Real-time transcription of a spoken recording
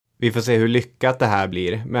Vi får se hur lyckat det här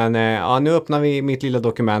blir. Men ja, nu öppnar vi mitt lilla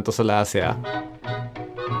dokument och så läser jag.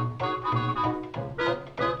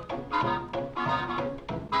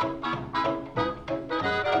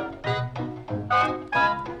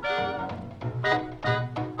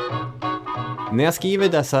 När jag skriver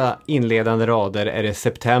dessa inledande rader är det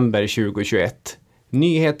september 2021.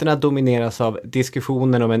 Nyheterna domineras av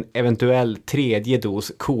diskussionen om en eventuell tredje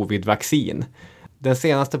dos covid-vaccin. Den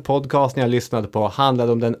senaste podcasten jag lyssnade på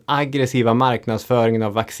handlade om den aggressiva marknadsföringen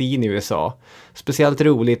av vaccin i USA. Speciellt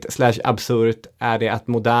roligt / absurt är det att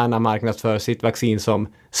Moderna marknadsför sitt vaccin som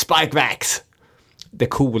Spikevax, det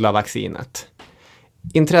coola vaccinet.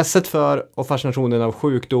 Intresset för och fascinationen av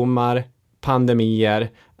sjukdomar, pandemier,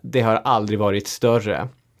 det har aldrig varit större.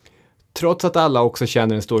 Trots att alla också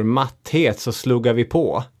känner en stor matthet så sluggar vi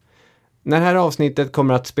på. När det här avsnittet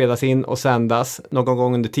kommer att spelas in och sändas någon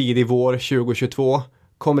gång under tidig vår 2022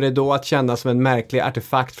 kommer det då att kännas som en märklig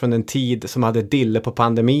artefakt från en tid som hade dille på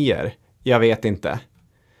pandemier. Jag vet inte.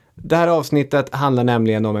 Det här avsnittet handlar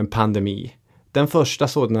nämligen om en pandemi. Den första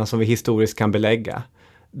sådana som vi historiskt kan belägga.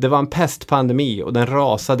 Det var en pestpandemi och den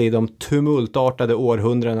rasade i de tumultartade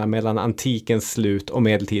århundradena mellan antikens slut och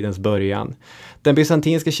medeltidens början. Den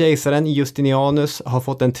bysantinske kejsaren Justinianus har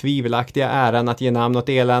fått den tvivelaktiga äran att ge namn åt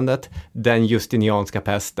eländet, den justinianska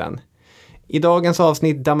pesten. I dagens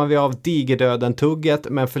avsnitt dammar vi av digerdöden-tugget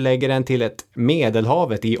men förlägger den till ett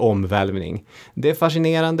Medelhavet i omvälvning. Det är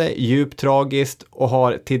fascinerande, djupt tragiskt och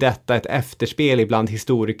har till detta ett efterspel ibland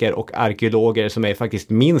historiker och arkeologer som är faktiskt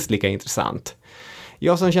minst lika intressant.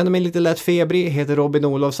 Jag som känner mig lite lätt febrig heter Robin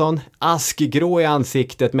Olofsson, askgrå i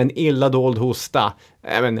ansiktet med en illa dold hosta.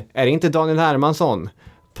 Men är det inte Daniel Hermansson?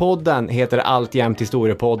 Podden heter alltjämt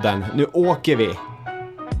Historiepodden. Nu åker vi!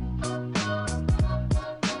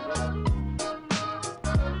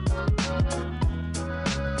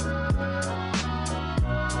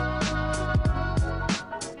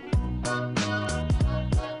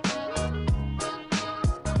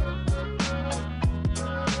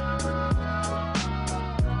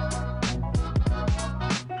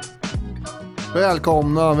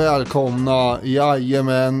 Välkomna,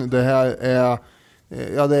 jajamän, det här är,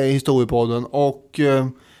 det är Historiepodden och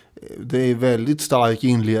det är väldigt stark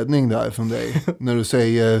inledning där från dig när du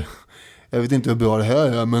säger, jag vet inte hur bra det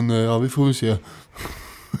här är men ja, vi får se.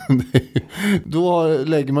 Då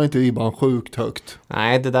lägger man inte ribban sjukt högt.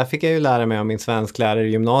 Nej, det där fick jag ju lära mig av min svensklärare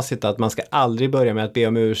i gymnasiet att man ska aldrig börja med att be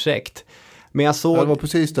om ursäkt. Men jag såg... Det var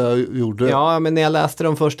precis det jag gjorde. Ja, men när jag läste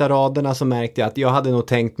de första raderna så märkte jag att jag hade nog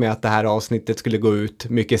tänkt mig att det här avsnittet skulle gå ut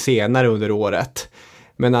mycket senare under året.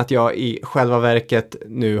 Men att jag i själva verket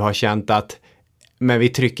nu har känt att men vi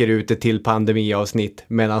trycker ut det till pandemiavsnitt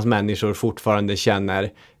medan människor fortfarande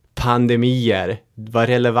känner pandemier, vad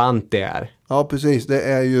relevant det är. Ja, precis. Det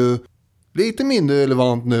är ju lite mindre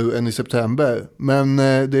relevant nu än i september. Men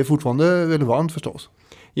det är fortfarande relevant förstås.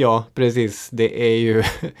 Ja, precis. Det är ju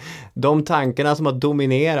de tankarna som har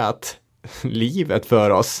dominerat livet för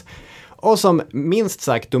oss. Och som minst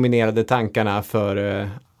sagt dominerade tankarna för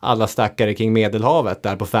alla stackare kring Medelhavet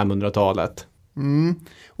där på 500-talet.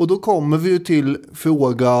 Och då kommer vi ju till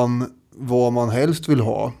frågan vad man helst vill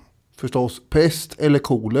ha. Förstås, pest eller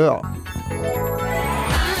kolera.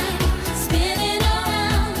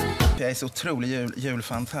 Jag är så otrolig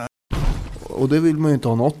julfantast. Och det vill man ju inte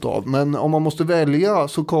ha något av. Men om man måste välja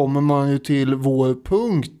så kommer man ju till vår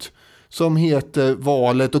punkt som heter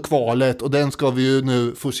valet och kvalet. Och den ska vi ju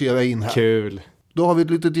nu forcera in här. Kul. Då har vi ett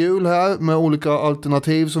litet hjul här med olika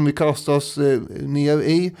alternativ som vi kastas ner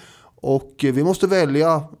i. Och vi måste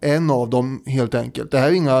välja en av dem helt enkelt. Det här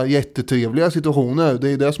är inga jättetrevliga situationer. Det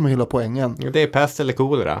är det som är hela poängen. Det är pest eller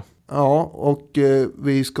kolera. Ja, och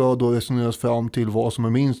vi ska då resonera oss fram till vad som är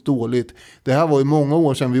minst dåligt. Det här var ju många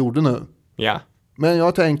år sedan vi gjorde nu. Ja. Men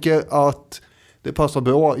jag tänker att det passar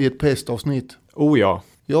bra i ett pestavsnitt. Oh ja.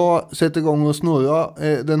 Jag sätter igång och snurra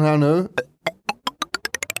den här nu.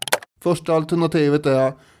 Första alternativet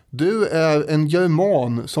är: du är en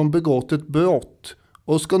german som begått ett brott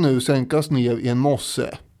och ska nu sänkas ner i en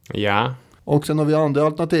mosse. Ja. Och sen har vi andra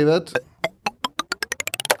alternativet.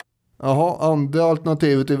 Jaha, andra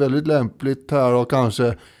alternativet är väldigt lämpligt här och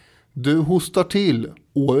kanske: du hostar till.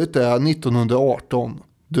 Året är 1918.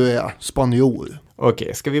 Du är spanjor.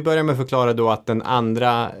 Okej, ska vi börja med att förklara då att den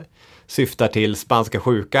andra syftar till spanska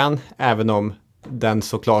sjukan, även om den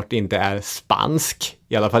såklart inte är spansk,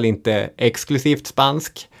 i alla fall inte exklusivt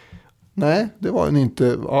spansk. Nej, det var den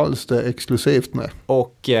inte alls det exklusivt med.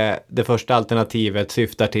 Och det första alternativet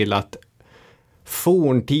syftar till att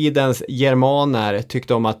forntidens germaner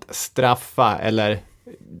tyckte om att straffa, eller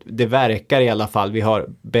det verkar i alla fall, vi har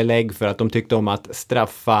belägg för att de tyckte om att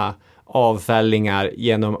straffa avfällingar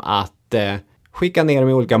genom att skicka ner dem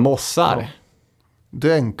i olika mossar. Ja.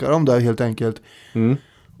 Dränka dem där helt enkelt.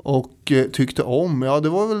 Och tyckte om, det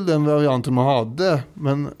var väl den varianten man hade,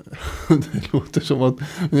 men det låter som att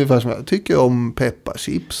ungefär som jag tycker om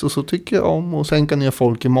pepparchips och så tycker jag om att sänka ner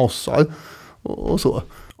folk i mossar och så.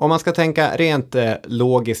 Om man ska tänka rent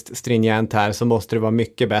logiskt stringent här så måste det vara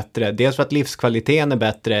mycket bättre. Dels för att livskvaliteten är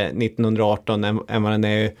bättre 1918 än vad den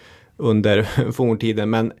är under forntiden,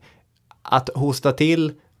 men att hosta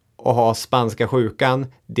till och ha spanska sjukan,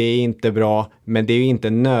 det är inte bra, men det är ju inte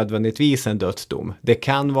nödvändigtvis en dödsdom. Det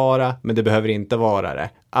kan vara, men det behöver inte vara det.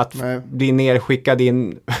 Att bli nerskickad i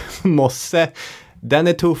en mosse, den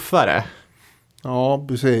är tuffare. Ja,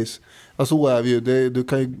 precis. Ja, så är vi ju. Du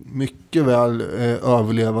kan ju mycket väl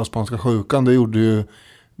överleva spanska sjukan. Det gjorde ju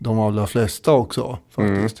de allra flesta också,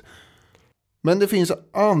 faktiskt. Men det finns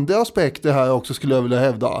andra aspekter här också, skulle jag vilja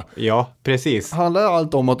hävda. Ja, precis. Handlar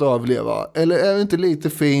allt om att överleva? Eller är det inte lite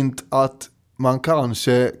fint att man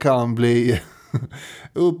kanske kan bli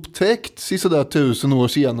upptäckt sådär 1000 år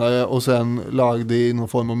senare och sen lagd i någon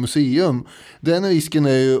form av museum? Den risken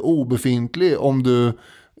är ju obefintlig om du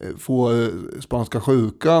får spanska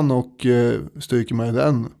sjukan och stryker med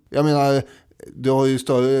den. Jag menar, du har ju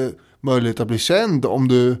större möjlighet att bli känd om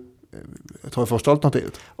du tar första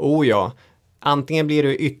alternativet. Oh ja. Antingen blir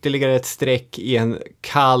det ytterligare ett streck i en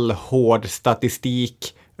kall, hård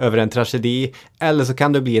statistik över en tragedi, eller så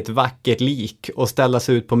kan du bli ett vackert lik och ställas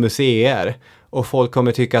ut på museer och folk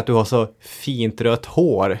kommer tycka att du har så fint rött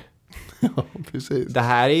hår. Ja, precis. Det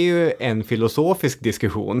här är ju en filosofisk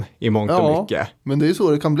diskussion i mångt och mycket. Men det är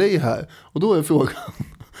så det kan bli här. Och då är frågan,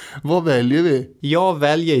 vad väljer vi? Jag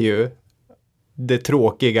väljer ju det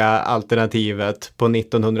tråkiga alternativet på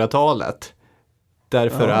 1900-talet.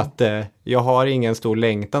 Därför att jag har ingen stor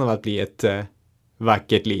längtan av att bli ett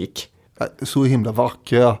vackert lik. Så himla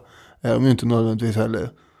vackra är de ju inte nödvändigtvis heller.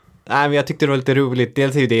 Nej, men jag tyckte det var lite roligt.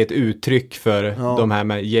 Dels är ju det ett uttryck för de här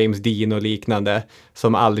med James Dean och liknande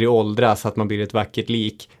som aldrig åldras, att man blir ett vackert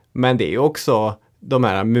lik. Men det är ju också de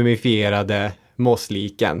här mumifierade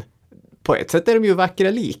mossliken. På ett sätt är de ju vackra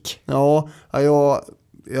lik. Ja,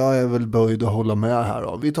 jag är väl böjd att hålla med här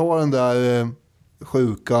då. Vi tar den där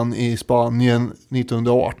sjukan i Spanien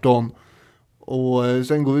 1918 och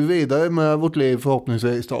sen går vi vidare med vårt liv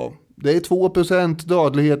förhoppningsvis då. Det är 2%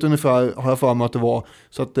 dödlighet ungefär, har jag för mig att det var,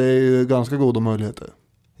 så att det är ganska goda möjligheter.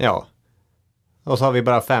 Ja. Och så har vi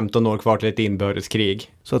bara 15 år kvar till ett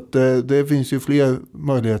inbördeskrig. Så att det finns ju fler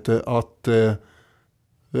möjligheter att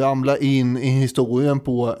ramla in i historien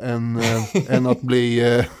på än att bli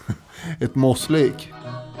ett mosslik.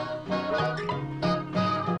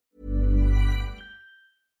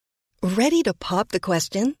 Ready to pop the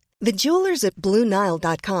question? The jewelers at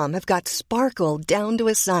BlueNile.com have got sparkle down to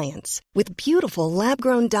a science with beautiful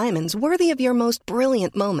lab-grown diamonds worthy of your most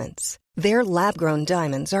brilliant moments. Their lab-grown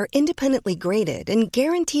diamonds are independently graded and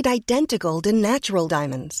guaranteed identical to natural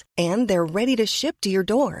diamonds, and they're ready to ship to your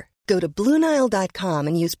door. Go to BlueNile.com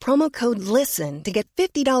and use promo code LISTEN to get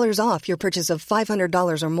 $50 off your purchase of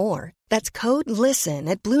 $500 or more. That's code LISTEN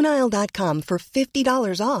at BlueNile.com for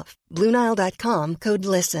 $50 off. BlueNile.com, code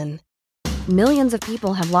LISTEN. Millions of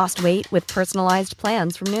people have lost weight with personalized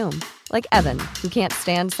plans from Noom. Like Evan, who can't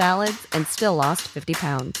stand salads and still lost 50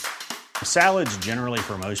 pounds. Salads generally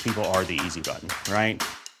for most people are the easy button, right?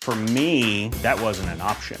 For me, that wasn't an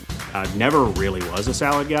option. I never really was a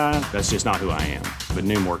salad guy. That's just not who I am. But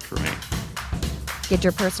Noom worked for me. Get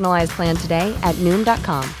your personalized plan today at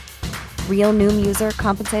Noom.com. Real Noom user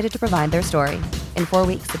compensated to provide their story. In 4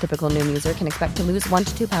 weeks, the typical Noom user can expect to lose 1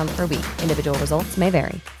 to 2 pounds per week. Individual results may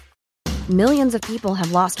vary. Millions of people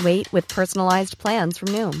have lost weight with personalized plans from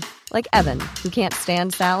Noom. Like Evan, who can't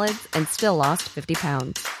stand salads and still lost 50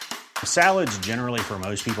 pounds. Salads generally for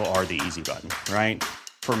most people are the easy button, right?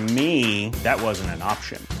 For me, that wasn't an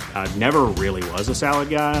option. I never really was a salad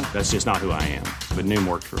guy. That's just not who I am. But Noom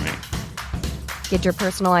worked for me. Get your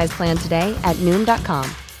personalized plan today at Noom.com.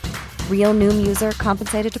 Real Noom user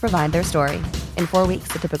compensated to provide their story. In 4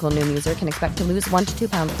 weeks, the typical Noom user can expect to lose 1 to 2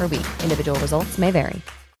 pounds per week. Individual results may vary.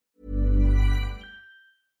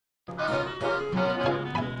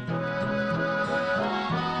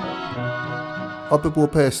 Apropå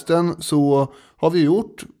pesten så har vi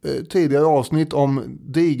gjort tidigare avsnitt om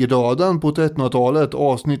digerdöden på 1300-talet,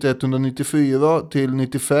 avsnitt 194 till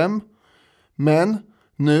 95. Men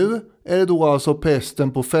nu är det då alltså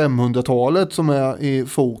pesten på 500-talet som är i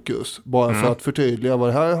fokus, bara för att förtydliga vad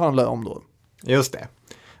det här handlar om då. Just det.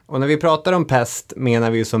 Och när vi pratar om pest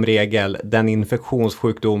menar vi som regel den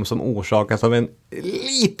infektionssjukdom som orsakas av en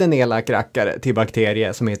liten elak rackare till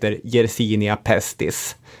bakterie som heter Yersinia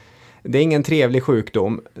pestis. Det är ingen trevlig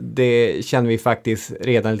sjukdom. Det känner vi faktiskt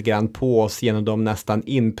redan lite grann på oss genom de nästan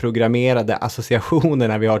inprogrammerade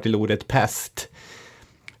associationerna vi har till ordet pest.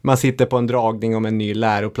 Man sitter på en dragning om en ny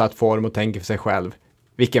läroplattform och tänker för sig själv,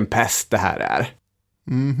 vilken pest det här är.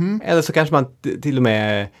 Eller så kanske man till och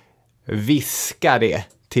med viskar det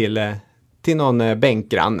till någon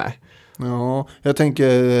bänkgranne. Ja, jag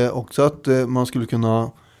tänker också att man skulle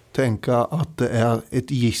kunna tänka att det är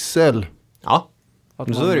ett gissel. Ja,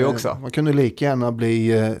 att så är det ju också. Man kunde lika gärna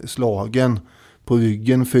bli slagen på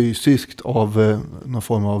ryggen fysiskt av någon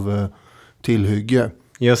form av tillhygge.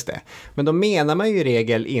 Just det. Men då menar man ju i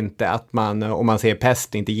regel inte att man, om man säger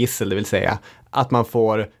pest, inte gissel, det vill säga att man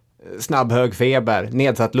får snabb hög feber,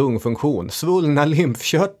 nedsatt lungfunktion, svullna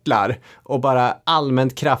lymfkörtlar och bara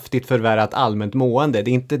allmänt kraftigt förvärrat allmänt mående.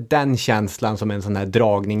 Det är inte den känslan som en sån här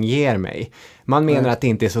dragning ger mig. Man menar att det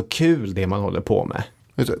inte är så kul det man håller på med.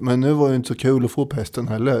 Men nu var det inte så kul att få pesten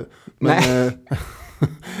heller. Men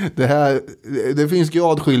det finns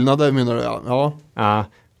gradskillnader menar du? Ja. Ja.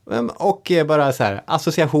 Och bara så här,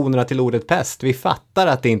 associationerna till ordet pest. Vi fattar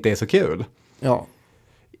att det inte är så kul. Ja.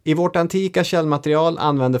 I vårt antika källmaterial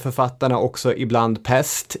använder författarna också ibland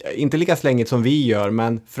pest. Inte lika slängigt som vi gör,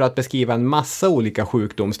 men för att beskriva en massa olika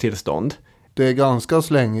sjukdomstillstånd. Det är ganska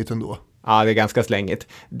slängigt ändå. Ja, det är ganska slängigt.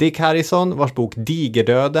 Dick Harrison, vars bok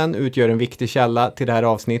Digerdöden utgör en viktig källa till det här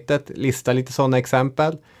avsnittet, listar lite sådana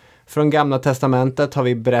exempel. Från Gamla testamentet har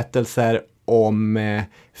vi berättelser om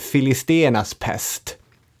filisternas pest.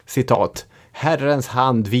 Citat. Herrens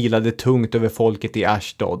hand vilade tungt över folket i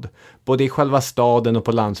Ashdod, både i själva staden och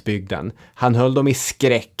på landsbygden. Han höll dem i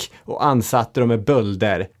skräck och ansatte dem med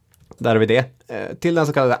bölder. Där har vi det. Till den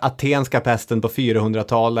så kallade atenska pesten på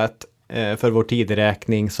 400-talet för vår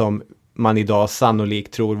tideräkning som man idag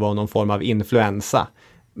sannolikt tror var någon form av influensa.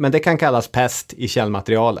 Men det kan kallas pest i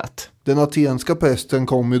källmaterialet. Den atenska pesten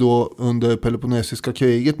kom ju då under Peloponnesiska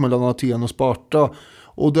kriget mellan Aten och Sparta.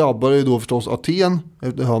 Och drabbade ju då förstås Aten,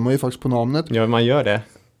 det hör man ju faktiskt på namnet. Ja, man gör det.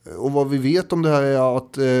 Och vad vi vet om det här är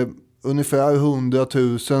att ungefär 100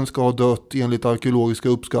 000 ska ha dött enligt arkeologiska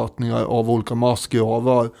uppskattningar av olika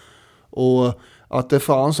massgravar. Och att det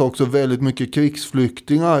fanns också väldigt mycket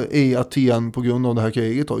krigsflyktingar i Aten på grund av det här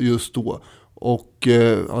kriget då, just då. Och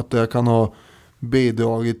att det kan ha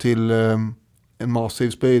bidragit till en massiv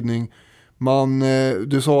spridning.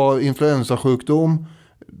 Du sa influensasjukdom.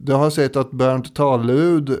 Det har jag sett att Bernt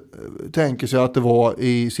Tallerud tänker sig att det var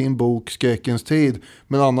i sin bok Skräckens tid.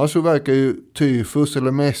 Men annars så verkar ju tyfus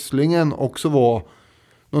eller mässlingen också vara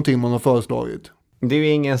någonting man har föreslagit. Det är ju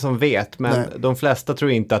ingen som vet, men de flesta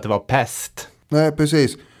tror inte att det var pest. Nej,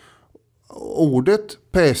 precis. Ordet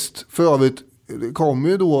pest för övrigt kommer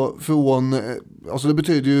ju då från, alltså det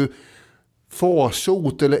betyder ju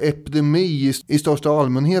farsot eller epidemi i största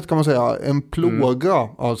allmänhet kan man säga. En plåga,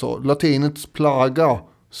 alltså latinets plaga,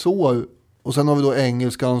 sår. Och sen har vi då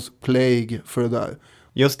engelskans plague för det där.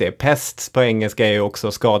 Just det, pest på engelska är ju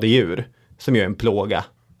också skadedjur som är en plåga.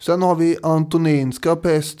 Sen har vi antoninska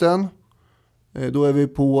pesten. Då är vi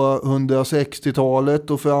på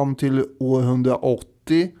 160-talet och fram till år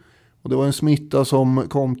 180. Och det var en smitta som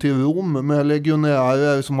kom till Rom med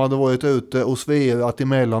legionärer som hade varit ute och sverat i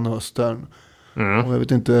Mellanöstern. Och jag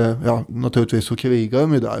vet inte, ja naturligtvis så krigar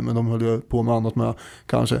de ju där, men de höll ju på med annat med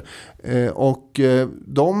kanske. Och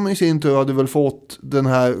de i sin tur hade väl fått den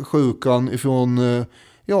här sjukan ifrån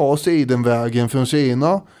sidenvägen från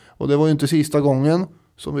Kina. Och det var ju inte sista gången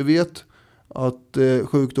som vi vet att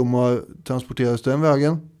sjukdomar transporteras den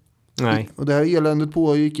vägen. Nej. Och det här eländet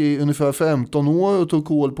pågick i ungefär 15 år och tog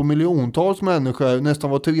kål på miljontals människor, nästan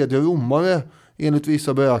var tredje romare enligt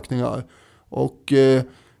vissa beräkningar. Och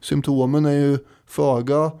symptomen är ju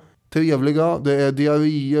föga trevliga. Det är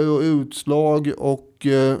diarréer och utslag och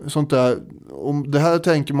sånt där. Om det här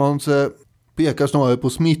tänker man sig pekar snarare på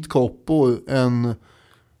smittkoppor än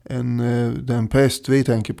den pest vi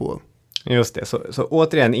tänker på. Just det, så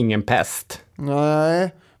återigen ingen pest.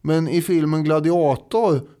 Nej, men i filmen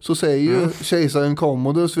Gladiator så säger ju kejsaren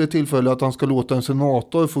Commodus vid ett tillfälle att han ska låta en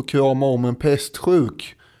senator få krama om en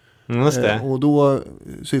pestsjuk. Just det. Och då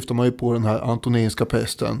syftar man ju på den här antoninska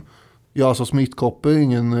pesten. Ja, alltså smittkoppor är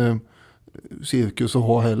ingen cirkus att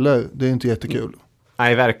ha heller. Det är inte jättekul.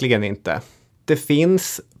 Nej, verkligen inte. Det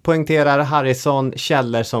finns, poängterar Harrison,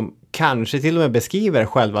 källor som kanske till och med beskriver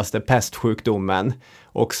självaste pestsjukdomen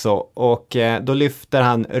också. Och då lyfter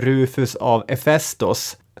han Rufus av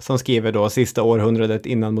Efestos som skriver då sista århundradet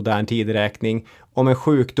innan modern tideräkning om en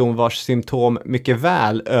sjukdom vars symptom mycket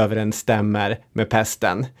väl överensstämmer med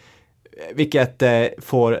pesten. Vilket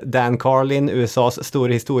får Dan Carlin, USAs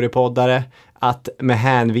stora historiepoddare, att med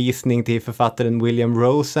hänvisning till författaren William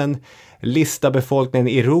Rosen lista befolkningen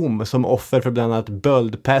i Rom som offer för bland annat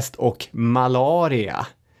böldpest och malaria.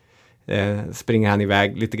 Springer han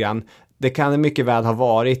iväg lite grann. Det kan det mycket väl ha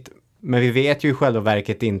varit, men vi vet ju i själva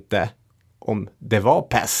verket inte om det var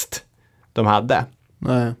pest de hade.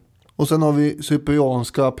 Nej. Och sen har vi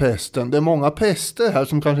cyprianska pesten. Det är många pester här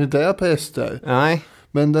som kanske inte är pester. Nej,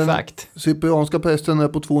 men den exakt. cyprianska pesten är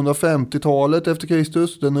på 250-talet efter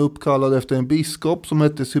Kristus. Den är uppkallad efter en biskop som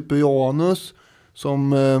hette Cyprianus.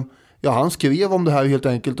 Som, han skrev om det här helt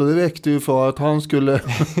enkelt. Och det räckte ju för att han skulle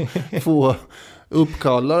få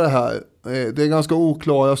uppkalla det här. Det är ganska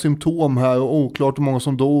oklara symptom här och oklart hur många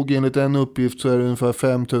som dog. Enligt en uppgift så är det ungefär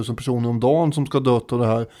 5000 personer om dagen som ska dött av det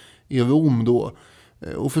här i Rom då.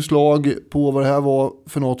 Och förslag på vad det här var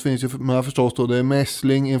för något finns ju med förstås då. Det är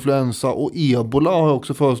mässling, influensa och ebola har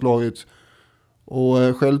också föreslagits.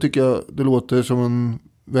 Och själv tycker jag det låter som en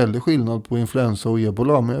väldig skillnad på influensa och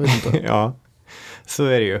ebola, men jag vet inte. Ja, så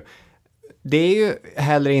är det ju. Det är ju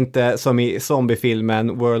heller inte som i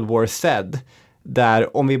zombiefilmen World War Z,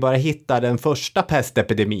 där om vi bara hittar den första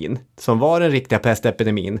pestepidemin, som var den riktiga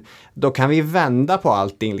pestepidemin, då kan vi vända på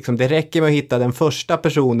allting. Liksom, det räcker med att hitta den första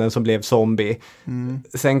personen som blev zombie.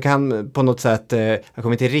 Sen kan på något sätt, jag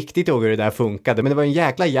kommer inte riktigt ihåg hur det där funkade, men det var en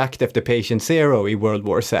jäkla jakt efter Patient Zero i World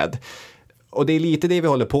War Z. Och det är lite det vi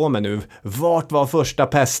håller på med nu. Vart var första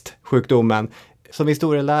pestsjukdomen? Som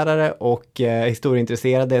historielärare och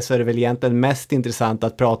historieintresserade så är det väl egentligen mest intressant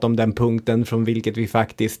att prata om den punkten från vilket vi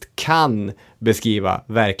faktiskt kan beskriva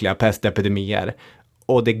verkliga pestepidemier.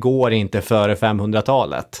 Och det går inte före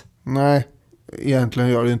 500-talet. Nej, egentligen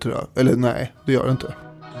gör det inte det. Eller nej, det gör det inte.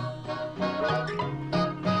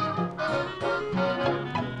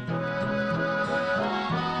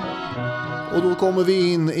 Och då kommer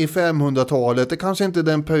vi in i 500-talet. Det kanske inte är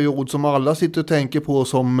den period som alla sitter och tänker på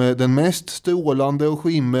som den mest strålande och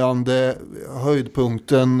skimrande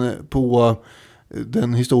höjdpunkten på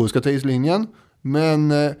den historiska tidslinjen.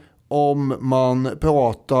 Men om man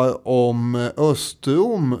pratar om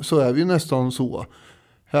Östrom så är vi nästan så.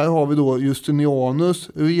 Här har vi då Justinianus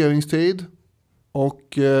regeringstid.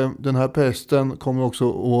 Och den här pesten kommer också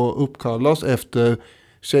att uppkallas efter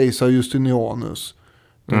kejsar Justinianus.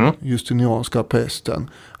 Den justinianska pesten.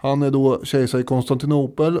 Han är då kejsare i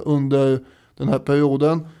Konstantinopel under den här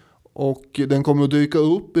perioden. Och den kommer att dyka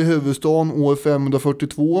upp i huvudstaden år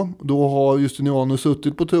 542. Då har Justinianus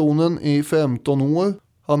suttit på tronen i 15 år.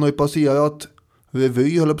 Han har ju passerat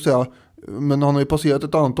revy, höll jag på att säga. Men han har ju passerat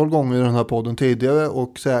ett antal gånger i den här podden tidigare.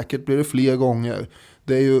 Och säkert blir det fler gånger.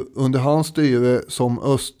 Det är ju under hans styre som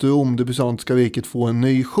Östrom, det bysantiska riket, får en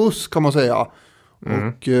ny skjuts kan man säga.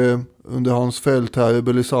 Och under hans fältherre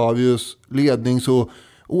Belisarius ledning så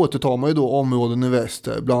återtar man ju då områden i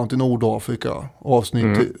väster, bland annat i Nordafrika,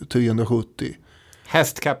 avsnitt 370.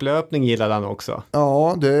 Hästkapplöpning gillade han också.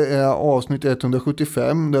 Ja, det är avsnitt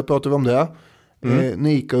 175, där pratar vi om det.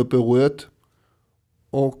 Nika-upproret.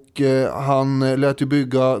 Och han lät ju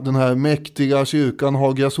bygga den här mäktiga kyrkan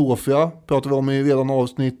Hagia Sophia, pratar vi om i redan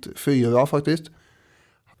avsnitt 4 faktiskt.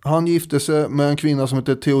 Han gifte sig med en kvinna som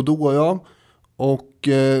heter Theodora. Och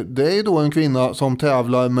det är då en kvinna som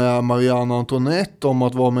tävlar med Marianne Antoinette om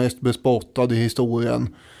att vara mest bespottad i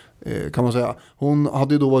historien, kan man säga. Hon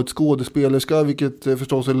hade då varit skådespelerska, vilket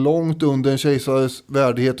förstås är långt under en kejsares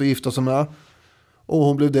värdighet att gifta sig med. Och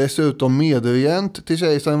hon blev dessutom medregent till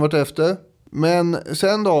kejsaren vartefter. Men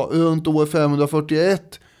sen då, runt år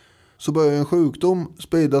 541, så börjar en sjukdom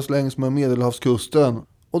spridas längs med Medelhavskusten.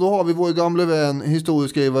 Och då har vi vår gamla vän,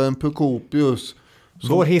 historieskrivaren Procopius.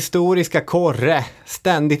 Vår historiska korre,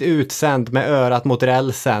 ständigt utsänd med örat mot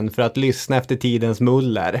rälsen för att lyssna efter tidens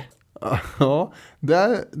muller. Ja,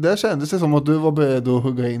 där kändes det som att du var beredd att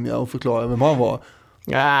hugga in och förklara vem han var.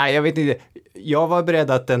 Ja, jag vet inte. Jag var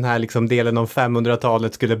beredd att den här liksom delen om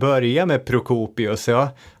 500-talet skulle börja med Procopius. Jag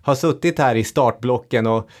har suttit här i startblocken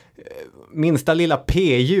och minsta lilla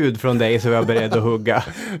P-ljud från dig så var jag beredd att hugga.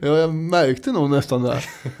 Ja, jag märkte nog nästan det.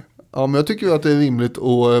 Ja, men jag tycker ju att det är rimligt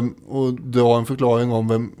att dra en förklaring om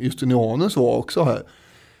vem Justinianus var också här.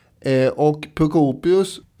 Och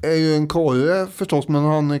Procopius är ju en korre förstås, men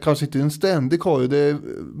han är kanske inte en ständig korre. Det är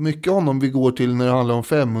mycket honom vi går till när det handlar om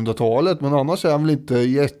 500-talet, men annars är han väl inte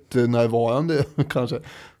jättenärvarande kanske.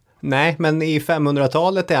 Nej, men i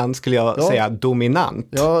 500-talet är han, skulle jag säga, dominant.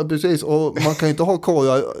 Ja, precis. Och man kan inte ha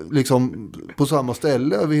korrar liksom på samma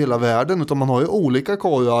ställe över hela världen, utan man har ju olika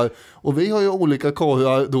korrar. Och vi har ju olika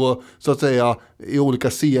korrar då, så att säga, i olika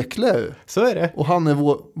sekler. Så är det. Och han är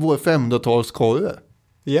vår 500-talskorre.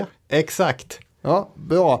 Ja, exakt. Ja,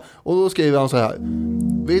 bra. Och då skriver han så här.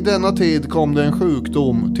 Vid denna tid kom det en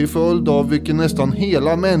sjukdom till följd av vilken nästan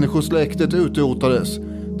hela människosläktet utrotades.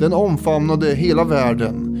 Den omfamnade hela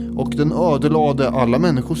världen och den ödelade alla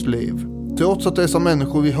människors liv. Trots att dessa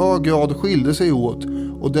människor i hög grad skilde sig åt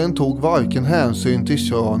och den tog varken hänsyn till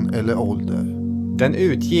kön eller ålder. Den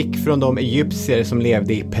utgick från de egyptier som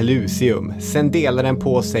levde i Pelusium. Sen delade den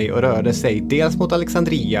på sig och rörde sig dels mot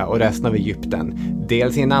Alexandria och resten av Egypten.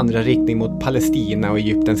 Dels i en andra riktning mot Palestina och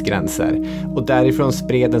Egyptens gränser. Och därifrån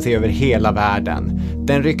spred den sig över hela världen.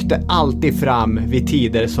 Den ryckte alltid fram vid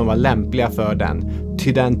tider som var lämpliga för den.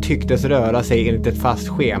 Ty den tycktes röra sig enligt ett fast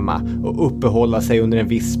schema och uppehålla sig under en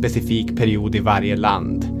viss specifik period i varje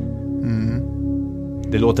land.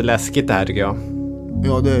 Det låter läskigt det här tycker jag.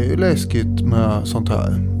 Ja, det är ju läskigt med sånt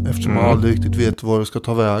här. Eftersom man aldrig riktigt vet var det ska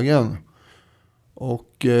ta vägen.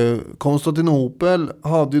 Och Konstantinopel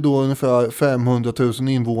hade ju då ungefär 500 000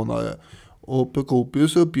 invånare. Och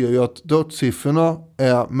Prokopius uppger ju att dödssiffrorna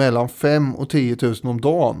är mellan 5 och 10 000 om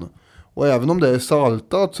dagen. Och även om det är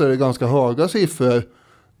saltat så är det ganska höga siffror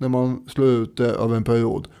när man slår ut det över en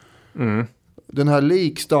period. Den här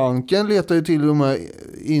likstanken letar ju till och med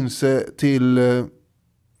inse till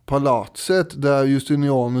palatset där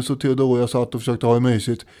Justinianus och Theodoria satt och försökte ha det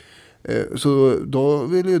mysigt. Så då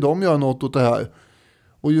ville ju de göra något åt det här.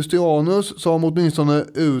 Och Justinianus, som åtminstone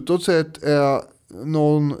utåt sett är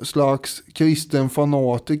någon slags kristen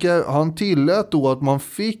fanatiker, han tillät då att man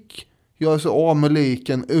fick göra sig av med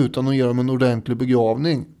liken utan att ge dem en ordentlig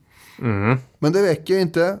begravning. Men det räcker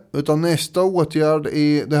inte, utan nästa åtgärd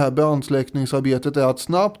i det här brandsläckningsarbetet är att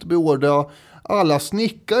snabbt beordra alla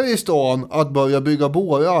snickare i stan att börja bygga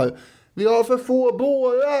bårar. Vi har för få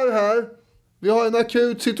bårar här. Vi har en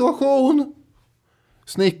akut situation.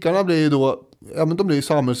 Snickarna blir ju då, ja men de blir ju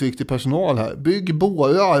samhällsviktig personal här. Bygg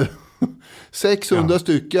bårar. 600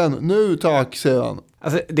 stycken. Nu tack, säger han.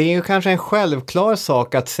 Alltså, det är ju kanske en självklar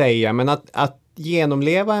sak att säga, men att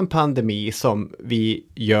genomleva en pandemi som vi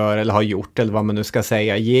gör eller har gjort eller vad man nu ska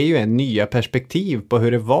säga ger ju en nya perspektiv på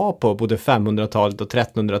hur det var på både 500-talet och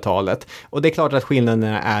 1300-talet. Och det är klart att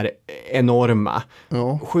skillnaderna är enorma.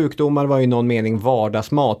 Ja. Sjukdomar var ju i någon mening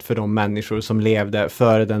vardagsmat för de människor som levde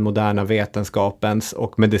före den moderna vetenskapens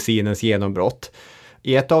och medicinens genombrott.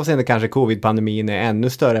 I ett avseende kanske covid-pandemin är ännu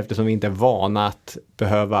större eftersom vi inte är vana att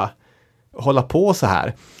behöva hålla på så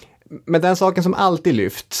här. Men den saken som alltid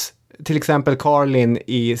lyfts, till exempel Carlin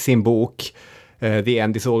i sin bok The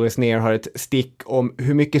End is Always Near har ett stick om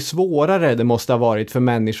hur mycket svårare det måste ha varit för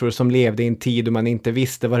människor som levde i en tid då man inte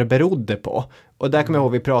visste vad det berodde på. Och där kommer jag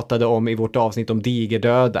ihåg vi pratade om i vårt avsnitt om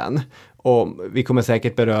digerdöden. Och vi kommer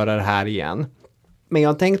säkert beröra det här igen. Men jag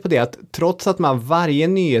har tänkt på det att trots att man varje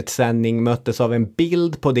nyhetssändning möttes av en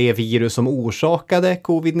bild på det virus som orsakade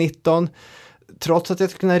covid-19, trots att jag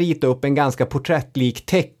skulle kunna rita upp en ganska porträttlik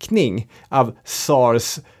teckning av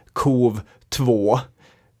SARS-CoV-2,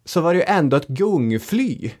 så var det ju ändå ett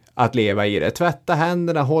gungfly att leva i det. Tvätta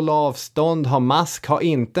händerna, hålla avstånd, ha mask, ha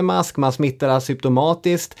inte mask, man smittar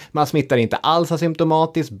asymptomatiskt, man smittar inte alls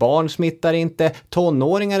asymptomatiskt, barn smittar inte,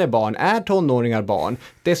 tonåringar är barn, är tonåringar barn?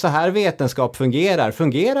 Det är så här vetenskap fungerar.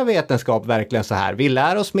 Fungerar vetenskap verkligen så här? Vi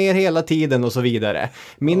lär oss mer hela tiden och så vidare.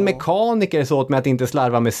 Min mekaniker sa åt mig att inte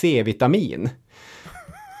slarva med C-vitamin.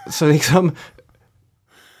 Så liksom...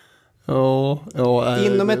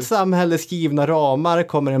 Inom ett samhälles givna ramar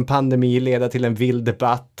kommer en pandemi leda till en vild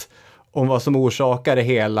debatt om vad som orsakar det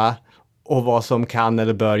hela och vad som kan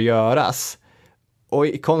eller bör göras. Och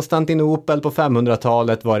i Konstantinopel på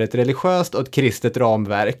 500-talet var det ett religiöst och ett kristet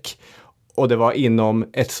ramverk. Och det var inom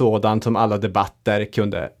ett sådant som alla debatter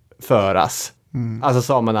kunde föras. Alltså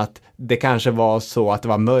sa man att det kanske var så att det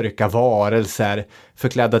var mörka varelser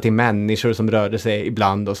förklädda till människor som rörde sig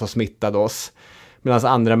ibland och som smittade oss. Medan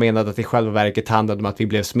andra menade att det i själva verket handlade om att vi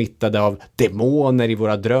blev smittade av demoner i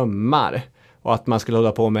våra drömmar. Och att man skulle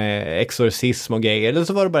hålla på med exorcism och grejer. Eller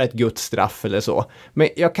så var det bara ett gudsstraff eller så. Men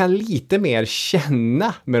jag kan lite mer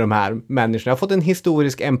känna med de här människorna. Jag har fått en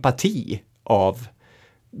historisk empati av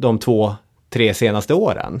de 2-3 senaste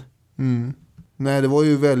åren. Nej, det var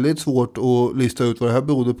ju väldigt svårt att lista ut vad det här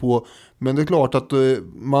berodde på. Men det är klart att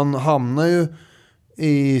man hamnar ju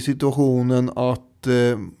i situationen att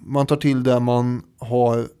man tar till det man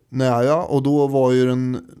har nära, och då var ju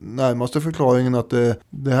den närmaste förklaringen att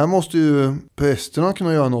det här måste ju prästerna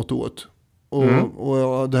kunna göra något åt. Och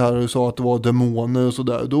det här du sa att det var demoner och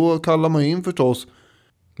sådär. Då kallar man in förstås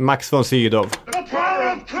Max von Sydow. The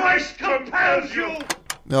power of Christ compels you!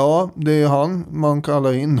 Ja, det är han man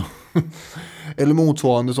kallar in. Eller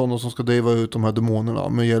motsvarande sådana som ska driva ut de här demonerna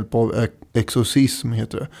med hjälp av exorcism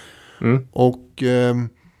heter det. Och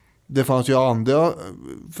det fanns ju andra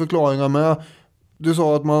förklaringar med. Du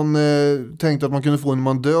sa att man tänkte att man kunde få när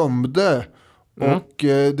man drömde. Och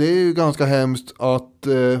det är ju ganska hemskt att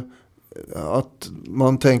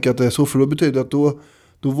man tänker att det är så. För det betyder att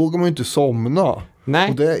då vågar man ju inte somna. Nej.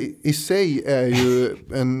 Och det i sig är ju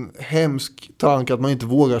en hemsk tanke att man inte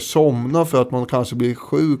vågar somna för att man kanske blir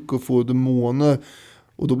sjuk och får demoner.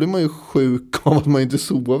 Och då blir man ju sjuk av att man inte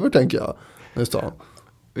sover, tänker jag nästan.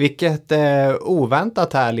 Vilket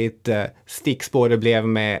oväntat härligt stickspår det blev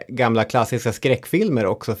med gamla klassiska skräckfilmer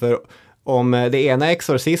också. För om det ena är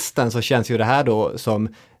Exorcisten så känns ju det här då som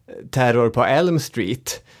Terror på Elm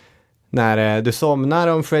Street. När du somnar,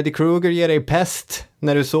 om Freddy Krueger ger dig pest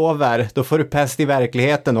när du sover, då får du pest i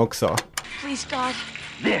verkligheten också. Please, God.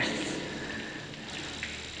 This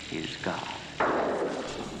is God.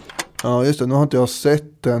 Ja, just det. Nu har inte jag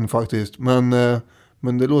sett den faktiskt. Men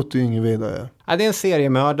det låter ju inget vidare. Ja, det är en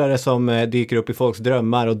seriemördare som dyker upp i folks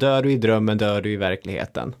drömmar och dör du i drömmen dör du i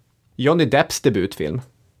verkligheten. Johnny Depps debutfilm.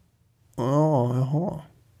 Ja, jaha.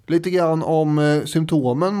 Lite grann om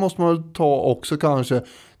symptomen måste man väl ta också kanske.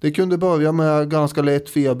 Det kunde börja med ganska lätt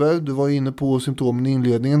feber. Du var inne på symptomen i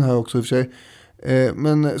inledningen här också i och för sig.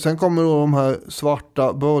 Men sen kommer då de här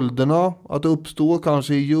svarta bölderna att uppstå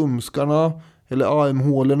kanske i ljumskarna eller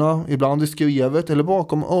armhålorna, ibland i skrevet eller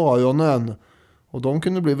bakom öronen. Och de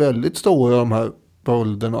kunde bli väldigt stora, de här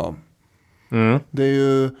bölderna. Det är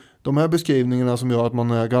ju de här beskrivningarna som gör att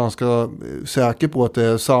man är ganska säker på att det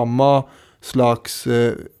är samma slags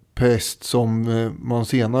pest som man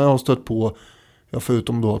senare har stött på. Ja,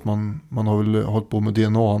 förutom då att man har väl hållit på med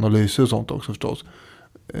DNA-analyser och sånt också förstås.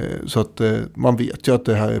 Så att man vet ju att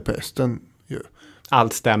det här är pesten. Ju.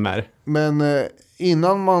 Allt stämmer. Men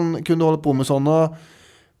innan man kunde hålla på med sådana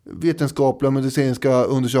vetenskapliga medicinska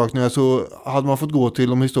undersökningar så hade man fått gå till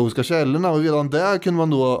de historiska källorna. Och redan där kunde man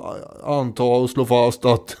då anta och slå fast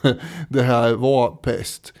att det här var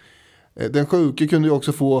pest. Den sjuke kunde ju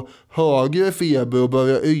också få högre feber och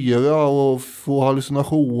börja yra och få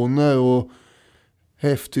hallucinationer och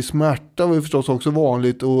häftig smärta var ju förstås också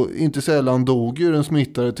vanligt och inte sällan dog ju den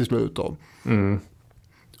smittade till slut av.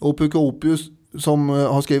 Och Prokopius som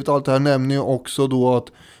har skrivit allt det här nämner ju också då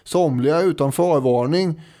att somliga utan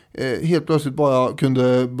förvarning helt plötsligt bara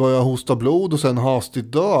kunde börja hosta blod och sen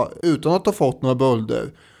hastigt dö utan att ha fått några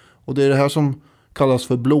bölder. Och det är det här som kallas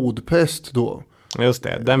för blodpest då. Just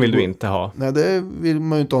det, den vill du inte ha. Nej, det vill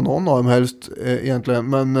man ju inte ha någon av dem helst egentligen.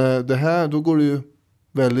 Men det här, då går det ju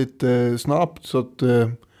väldigt snabbt så att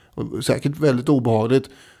säkert väldigt obehagligt.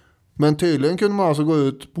 Men tydligen kunde man alltså gå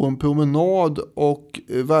ut på en promenad och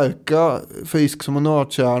verka frisk som en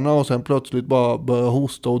nötkärna och sen plötsligt bara börja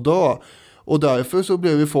hosta och dö. Och därför så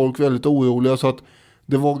blev ju folk väldigt oroliga så att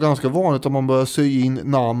det var ganska vanligt att man började sy in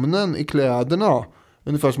namnen i kläderna.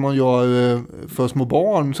 Ungefär som man gör för små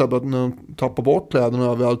barn. Så att när de tappar bort kläderna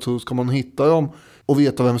överallt så ska man hitta dem och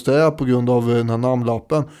veta vem det är på grund av den här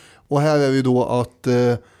namnlappen. Och här är det då att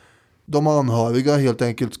de anhöriga helt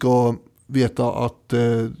enkelt ska veta att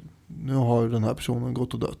nu har den här personen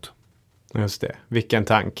gått och dött. Just det, vilken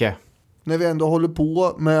tanke. När vi ändå håller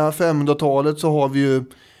på med 500-talet så har vi ju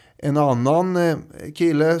en annan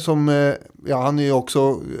kille som, han är ju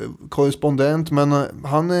också korrespondent, men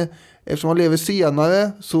han, eftersom han lever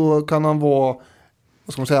senare så kan han vara,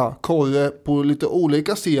 vad ska man säga, korre på lite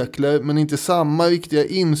olika sekler, men inte samma riktiga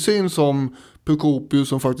insyn som Prokopius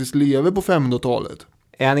som faktiskt lever på 500-talet.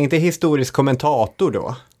 Är han inte historisk kommentator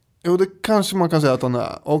då? Jo, det kanske man kan säga att han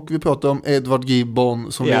är. Och vi pratar om Edward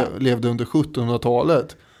Gibbon som levde under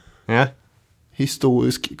 1700-talet. Ja.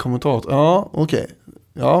 Historisk kommentator. Ja, okej.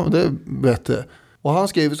 Ja, det är bättre. Och han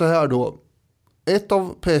skriver så här då. Ett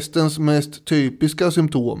av pestens mest typiska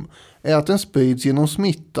symptom är att den sprids genom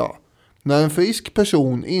smitta. När en frisk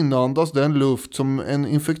person inandas den luft som en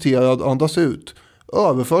infekterad andas ut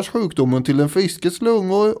överförs sjukdomen till den friskes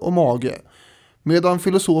lungor och mage. Medan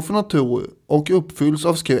filosoferna tror och uppfylls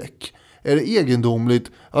av skräck är det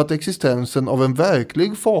egendomligt att existensen av en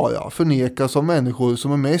verklig fara förnekas av människor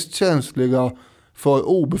som är mest känsliga för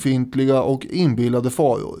obefintliga och inbillade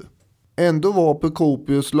faror. Ändå var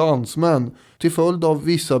Prokopius landsmän till följd av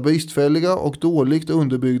vissa bristfälliga och dåligt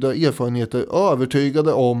underbyggda erfarenheter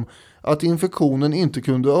övertygade om att infektionen inte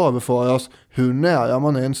kunde överföras hur nära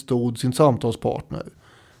man än stod sin samtalspartner.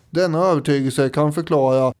 Denna övertygelse kan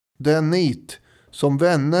förklara den nit som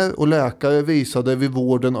vänner och läkare visade vid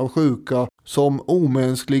vården av sjuka som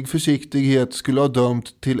omänsklig försiktighet skulle ha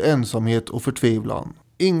dömt till ensamhet och förtvivlan.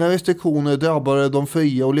 Inga restriktioner drabbade de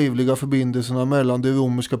fria och livliga förbindelserna mellan de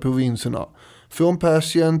romerska provinserna. Från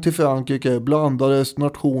Persien till Frankrike blandades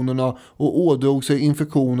nationerna och ådrog sig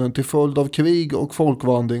infektionen till följd av krig och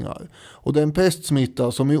folkvandringar. Och den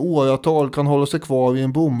pestsmitta som i åratal kan hålla sig kvar i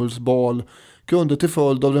en bomullsbal kunde till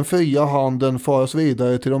följd av den fria handeln föras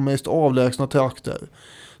vidare till de mest avlägsna trakter.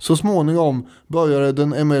 Så småningom började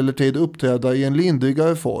den emellertid uppträda i en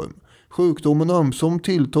lindrigare form. Sjukdomen ömsom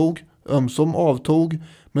tilltog, ömsom avtog,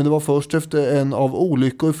 men det var först efter en av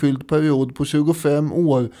olyckor fylld period på 25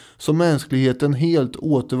 år som mänskligheten helt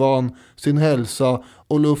återvann sin hälsa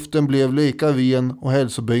och luften blev lika ren och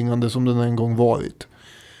hälsobringande som den en gång varit.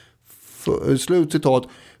 Slutcitat.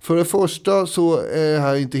 För det första så är det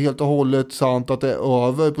här inte helt och hållet sant att det är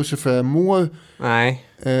över på 25 år. Nej.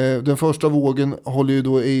 Den första vågen håller ju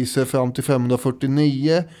då i sig fram till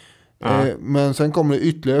 549. Ja. Men sen kommer det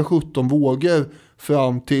ytterligare 17 vågor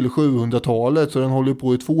fram till 700-talet, så den håller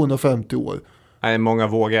på i 250 år. Det är många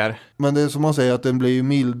vågor. Men det är som man säger att den blir ju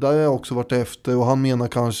mildare också vart efter, och han menar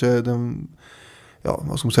kanske den, ja,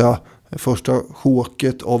 vad ska man säga, första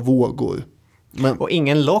choket av vågor. Men, och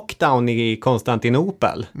ingen lockdown i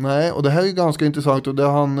Konstantinopel. Nej, och det här är ganska intressant, och det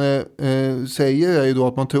han säger är ju då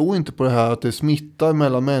att man tror inte på det här att det smittar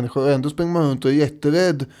mellan människor, och ändå springer man runt och är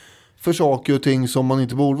jätterädd för saker och ting som man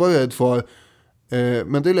inte borde vara rädd för.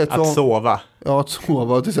 Men det är lätt att sova. Ja, att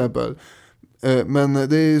sova till exempel. Men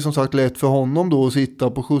det är som sagt lätt för honom då att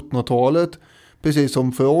sitta på 1700-talet, precis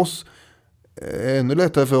som för oss. Ännu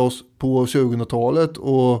lättare för oss på 2000-talet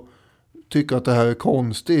och tycka att det här är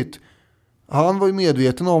konstigt. Han var ju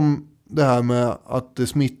medveten om det här med att det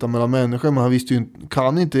smittar mellan människor, men han visste ju,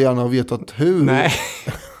 kan inte gärna ha vetat hur. Nej.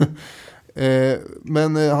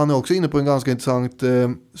 Men han är också inne på en ganska intressant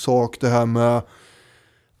sak, det här med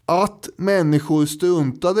att människor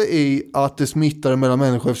struntade i att det smittade mellan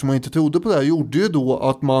människor eftersom man inte trodde på det här, gjorde ju då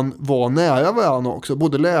att man var nära varandra också.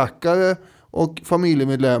 Både läkare och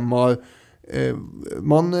familjemedlemmar.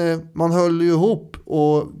 Man höll ju ihop,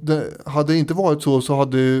 och det hade inte varit så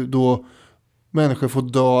hade då människor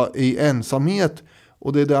fått dö i ensamhet.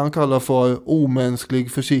 Och det är det han kallar för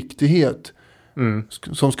omänsklig försiktighet.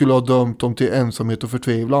 Som skulle ha dömt dem till ensamhet och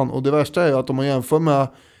förtvivlan. Och det värsta är att om man jämför med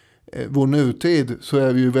vår nutid så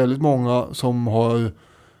är vi ju väldigt många som har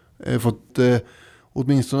fått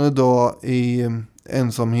åtminstone dö i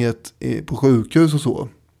ensamhet på sjukhus och så.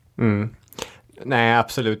 Nej,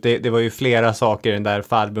 absolut. Det var ju flera saker i den där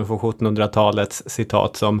farbrorn från 1700-talets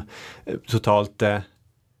citat som totalt...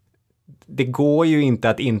 det går ju inte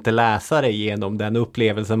att inte läsa det genom den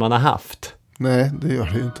upplevelsen man har haft. Nej, det gör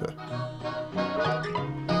det ju inte.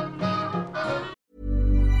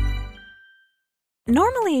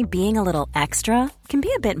 Normally, being a little extra can be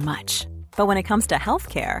a bit much. But when it comes to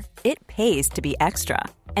healthcare, it pays to be extra.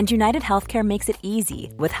 And United Healthcare makes it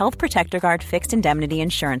easy with Health Protector Guard fixed indemnity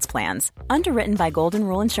insurance plans. Underwritten by Golden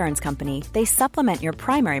Rule Insurance Company, they supplement your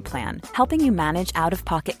primary plan, helping you manage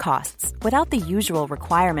out-of-pocket costs without the usual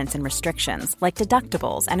requirements and restrictions like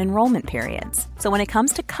deductibles and enrollment periods. So when it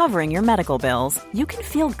comes to covering your medical bills, you can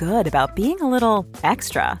feel good about being a little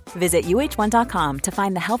extra. Visit uh1.com to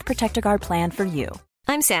find the Health Protector Guard plan for you.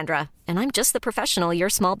 I'm Sandra, and I'm just the professional your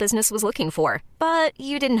small business was looking for. But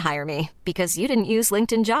you didn't hire me because you didn't use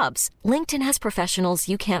LinkedIn Jobs. LinkedIn has professionals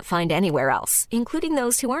you can't find anywhere else, including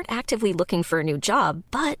those who aren't actively looking for a new job,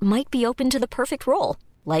 but might be open to the perfect role,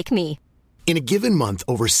 like me. In a given month,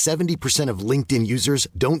 over 70% of LinkedIn users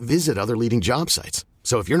don't visit other leading job sites.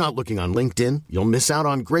 So if you're not looking on LinkedIn, you'll miss out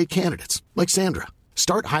on great candidates, like Sandra.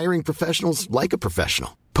 Start hiring professionals like a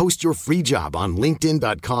professional. Post your free job on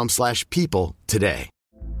linkedin.com/people today.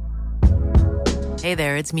 Hey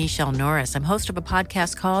there, it's Michelle Norris. I'm host of a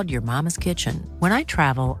podcast called Your Mama's Kitchen. When I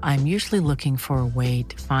travel, I'm usually looking for a way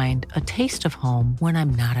to find a taste of home when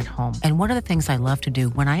I'm not at home. And one of the things I love to do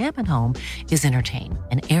when I am at home is entertain.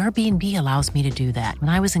 And Airbnb allows me to do that.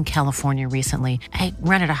 When I was in California recently, I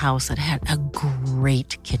rented a house that had a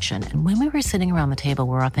great kitchen. And when we were sitting around the table,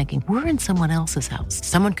 we were all thinking, we're in someone else's house.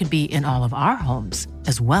 Someone could be in all of our homes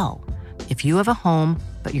as well. If you have a home,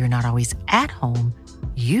 but you're not always at home,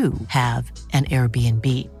 you have an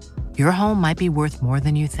Airbnb. Your home might be worth more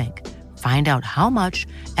than you think. Find out how much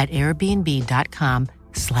at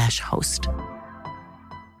airbnb.com/host.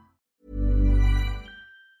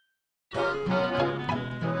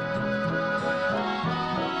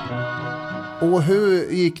 Och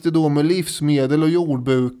hur gick det då med livsmedel och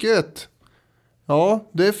jordbruket? Ja,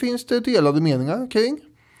 det finns det delade meningar kring.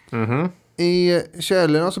 I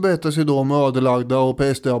källorna så berättas ju då om ödelagda och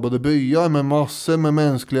pestdrabbade byar med massor med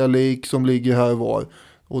mänskliga lik som ligger här och var.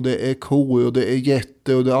 Och det är kor och det är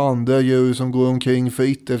getter och det är andra djur som går omkring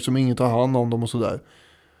fritt eftersom ingen tar hand om dem och sådär.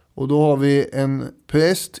 Och då har vi en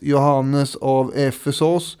präst, Johannes av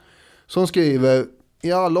Efesos, som skriver: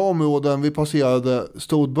 i alla områden vi passerade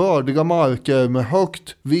stod bördiga marker med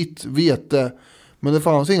högt vitt vete, men det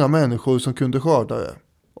fanns inga människor som kunde skörda det.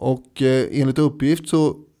 Och enligt uppgift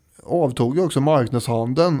så avtog ju också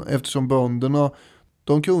marknadshandeln eftersom bönderna,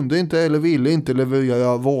 de kunde inte eller ville inte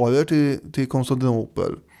leverera varor till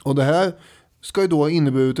Konstantinopel. Och det här ska ju då ha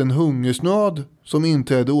inneburit en hungersnöd som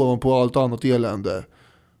inträdde ovanpå allt annat elände.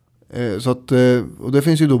 Så att, och det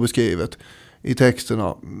finns ju då beskrivet i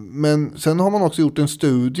texterna. Men sen har man också gjort en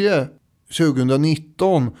studie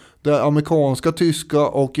 2019 där amerikanska, tyska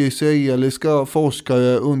och israeliska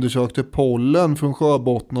forskare undersökte pollen från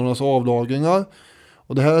sjöbottnarnas avlagringar.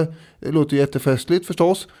 Och det här låter jättefestligt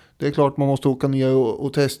förstås. Det är klart man måste åka ner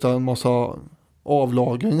och testa en massa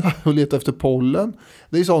avlagringar och leta efter pollen.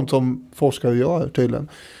 Det är sånt som forskare gör tydligen.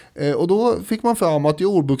 Och då fick man fram att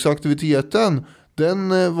jordbruksaktiviteten, den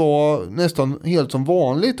var nästan helt som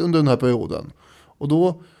vanligt under den här perioden. Och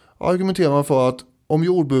då argumenterar man för att om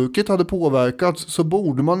jordbruket hade påverkats så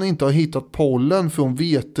borde man inte ha hittat pollen från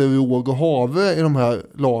vete, råg och havre i de här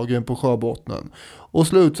lagren på sjöbottnen. Och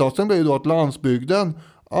slutsatsen blir då att landsbygden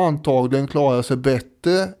antagligen klarar sig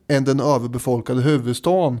bättre än den överbefolkade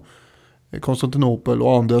huvudstaden Konstantinopel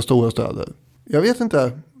och andra stora städer. Jag vet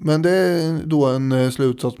inte, men det är då en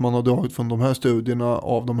slutsats man har dragit från de här studierna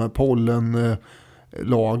av de här pollenlagren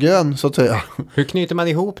så att säga. Hur knyter man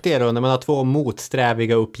ihop det då när man har två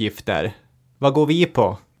motsträviga uppgifter? Vad går vi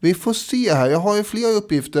på? Vi får se här. Jag har ju fler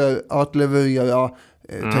uppgifter att leverera.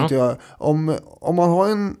 Tänkte jag. Om man har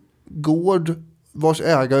en gård vars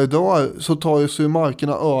ägare dör så tar sig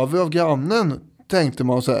markerna över av grannen, tänkte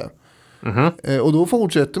man säga. Och då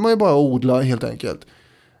fortsätter man ju bara odla helt enkelt.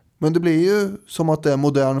 Men det blir ju som att det är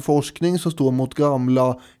modern forskning som står mot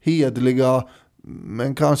gamla, hedliga,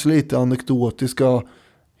 men kanske lite anekdotiska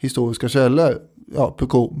historiska källor. Ja,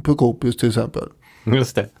 Prokopius till exempel.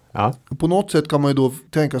 Just det, ja. På något sätt kan man ju då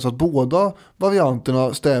tänka sig att båda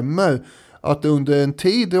varianterna stämmer. Att det under en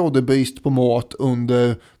tid rådde brist på mat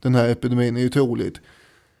under den här epidemin är ju troligt.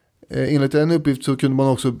 Enligt en uppgift så kunde man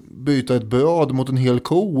också byta ett bröd mot en hel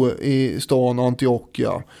ko i stan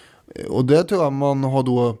Antiochia. Och det tror jag man har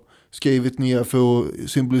då skrivit ner för att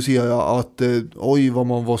symbolisera att oj vad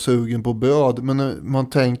man var sugen på bröd. Men när man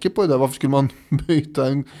tänker på det där, varför skulle man byta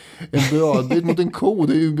en brödbit mot en ko?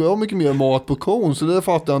 Det är ju bra mycket mer mat på kon, så det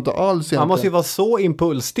fattar jag inte alls egentligen. Man måste ju vara så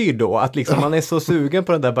impulsstyrd då att liksom man är så sugen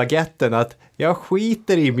på den där baguetten att jag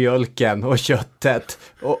skiter i mjölken och köttet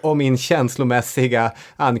och min känslomässiga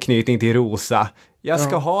anknytning till Rosa. Jag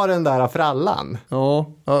ska ha den där frallan.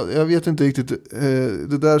 Ja, jag vet inte riktigt.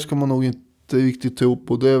 Det där ska man nog inte riktigt tro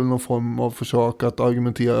på. Det är väl någon form av försök att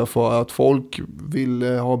argumentera för att folk vill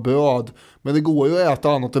ha bröd. Men det går ju att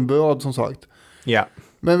äta annat än bröd som sagt. Ja.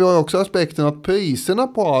 Men vi har också aspekten att priserna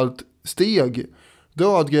på allt steg.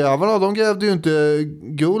 Dödgrävarna, de grävde ju inte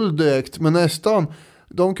guld direkt, men nästan.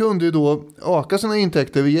 De kunde ju då öka sina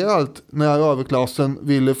intäkter rejält när överklassen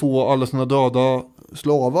ville få alla sina döda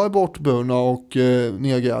slavar bortburna och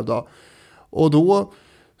nedgrävda. Och då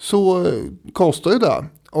så kostar ju det.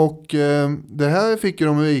 Och det här fick ju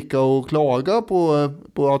de rika att klaga på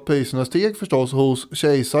att priserna steg förstås hos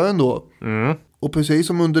kejsaren då. Och precis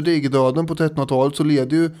som under digerdöden på 1300-talet så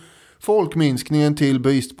leder ju folkminskningen till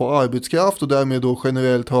brist på arbetskraft och därmed då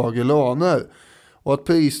generellt högre löner. Och att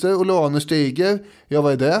priser och löner stiger, ja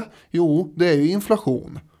vad är det? Jo, det är ju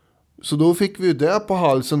inflation. Så då fick vi ju det på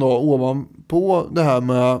halsen då ovanpå det här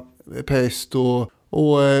med pest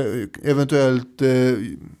och eventuellt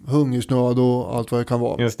hungersnöd och allt vad det kan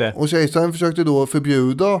vara. Just det. Och kejsaren försökte då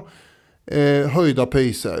förbjuda höjda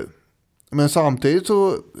priser. Men samtidigt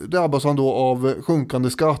så drabbas han då av sjunkande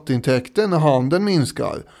skatteintäkter när handeln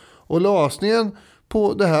minskar. Och lösningen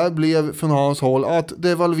på det här blev från hans håll att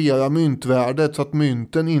devalvera myntvärdet så att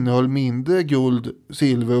mynten innehöll mindre guld,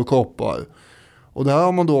 silver och koppar. Och det här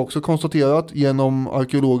har man då också konstaterat genom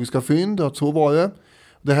arkeologiska fynd att så var det.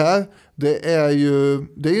 Det här, det är ju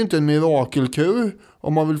inte en mirakelkur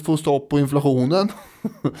om man vill få stopp på inflationen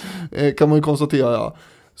kan man ju konstatera.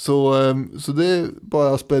 Så det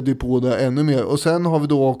bara spädde på det ännu mer. Och sen har vi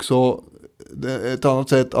då också ett annat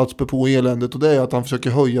sätt att spä på eländet och det är att han försöker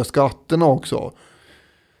höja skatterna också.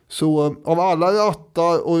 Så av alla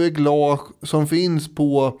rattar och reglage som finns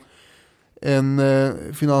på en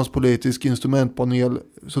finanspolitisk instrumentpanel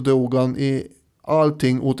så drog han i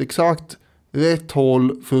allting åt exakt rätt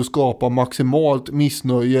håll för att skapa maximalt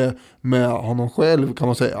missnöje med honom själv kan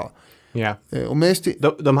man säga. Ja. Och mest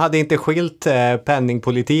de hade inte skilt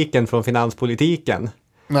penningpolitiken från finanspolitiken.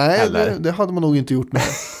 Nej, det hade man nog inte gjort med.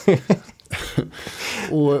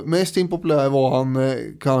 Och mest impopulär var han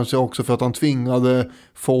kanske också för att han tvingade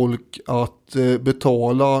folk att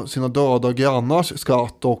betala sina döda grannars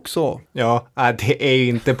skatt också. Ja, det är ju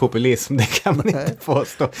inte populism, det kan man inte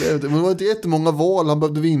påstå. Men det var inte jättemånga val han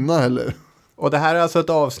behövde vinna heller. Och det här är alltså ett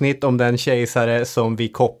avsnitt om den kejsare som vi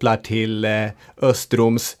kopplar till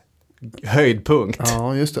Östroms höjdpunkt.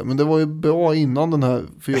 Ja, just det. Men det var ju bra innan den här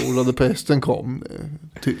förjolade pesten kom,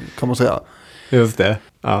 kan man säga. Just det,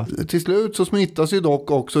 ja. Till slut så smittas ju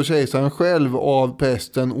dock också kejsaren själv av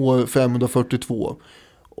pesten år 542.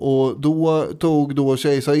 Och då tog då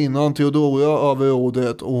kejsarinnan Theodora över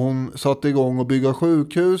rådet och hon satte igång att bygga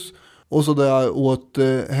sjukhus och sådär åt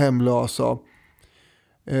hemlösa.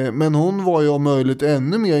 Men hon var ju om möjligt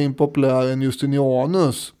ännu mer impopulär än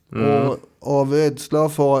Justinianus. Och av rädsla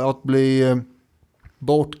för att bli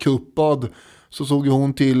bortkuppad så såg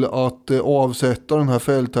hon till att avsätta den här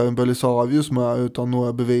fältherren Belisarius med utan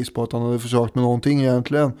några bevis på att han hade försökt med någonting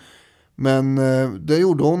egentligen. Men det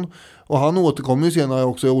gjorde hon. Och han återkom ju senare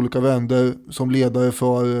också i olika vändor som ledare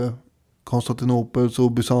för Konstantinopels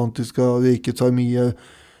och bysantiska rikets arméer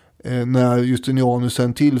när Justinianus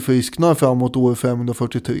sen tillfrisknar framåt år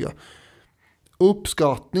 543.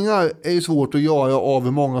 Uppskattningar är ju svårt att göra av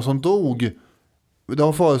hur många som dog. Det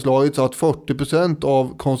har föreslagits att 40%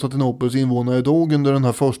 av Konstantinopels invånare dog under den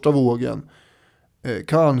här första vågen.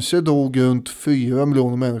 Kanske dog runt 4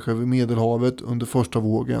 miljoner människor vid Medelhavet under första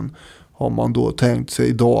vågen, har man då tänkt sig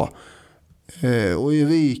idag. Och i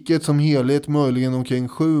riket som helhet möjligen omkring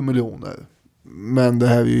 7 miljoner. Men det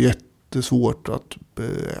här är ju jättesvårt att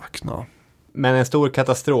beräkna. Men en stor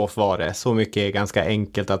katastrof var det. Så mycket är ganska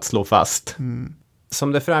enkelt att slå fast.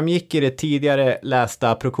 Som det framgick i det tidigare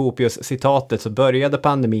lästa Procopius-citatet så började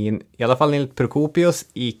pandemin, i alla fall enligt Procopius,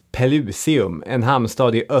 i Pelusium, en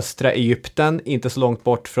hamnstad i östra Egypten, inte så långt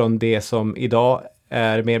bort från det som idag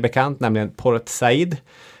är mer bekant, nämligen Port Said.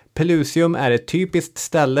 Pelusium är ett typiskt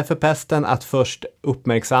ställe för pesten att först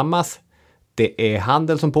uppmärksammas. Det är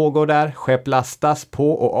handel som pågår där, skepp lastas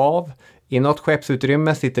på och av. I något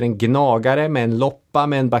skeppsutrymme sitter en gnagare med en loppa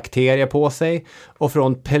med en bakterie på sig och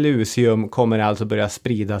från Pelusium kommer det alltså börja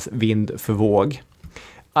spridas vind för våg.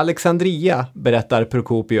 Alexandria, berättar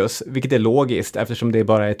Procopius, vilket är logiskt eftersom det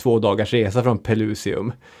bara är 2 dagars resa från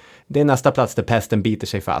Pelusium. Det är nästa plats där pesten biter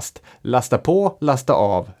sig fast. Lasta på, lasta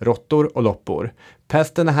av, råttor och loppor.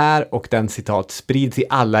 Pesten är här och den, citat, sprids i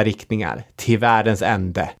alla riktningar, till världens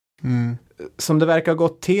ände. Som det verkar ha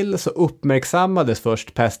gått till så uppmärksammades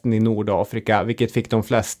först pesten i Nordafrika, vilket fick de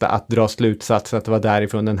flesta att dra slutsats att det var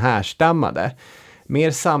därifrån den härstammade.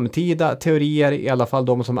 Mer samtida teorier, i alla fall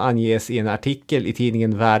de som anges i en artikel i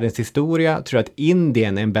tidningen Världens historia, tror att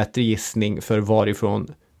Indien är en bättre gissning för varifrån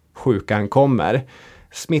sjukan kommer.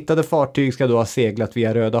 Smittade fartyg ska då ha seglat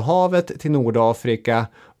via Röda havet till Nordafrika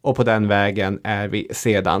och på den vägen är vi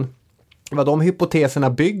sedan. Vad de hypoteserna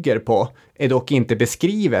bygger på är dock inte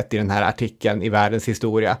beskrivet i den här artikeln i Världens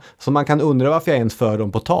historia, så man kan undra varför jag ens för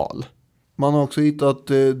dem på tal. Man har också hittat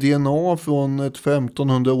DNA från ett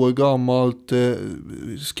 1500 år gammalt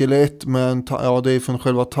skelett med det är från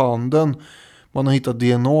själva tanden. Man har hittat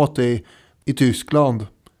DNA i Tyskland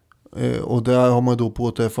och där har man då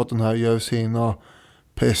påträffat den här Yersinia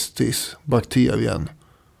pestis-bakterien.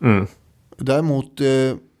 Däremot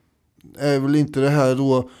är väl inte det här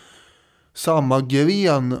då samma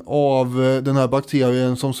gren av den här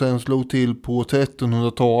bakterien som sen slog till på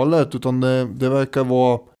 1300-talet, utan det verkar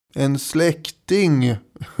vara en släkting,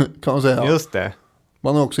 kan man säga. Just det.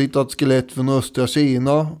 Man har också hittat skelett från östra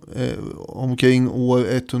Kina omkring år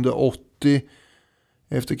 180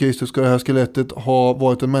 efter Kristus ska det här skelettet ha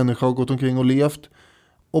varit en människa och gått omkring och levt.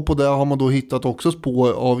 Och på det har man då hittat också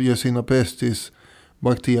spår av Yersinia pestis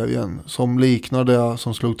bakterien som liknar det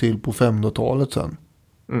som slog till på 500-talet sen.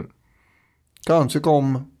 Kanske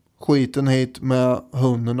kom skiten hit med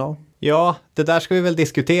hundarna. Ja, det där ska vi väl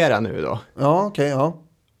diskutera nu då. Ja, okej, ja.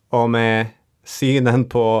 Om synen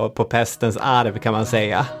på pestens arv, kan man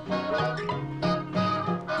säga.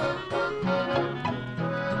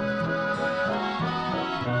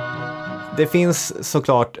 Det finns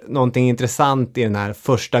såklart någonting intressant i den här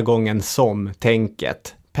första gången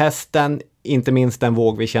som-tänket. Pesten, inte minst den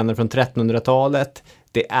våg vi känner från 1300-talet,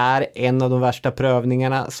 det är en av de värsta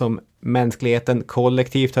prövningarna som mänskligheten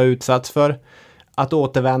kollektivt har utsatts för. Att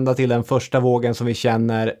återvända till den första vågen som vi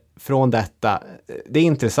känner från detta, det är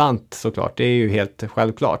intressant såklart, det är ju helt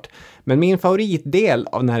självklart. Men min favoritdel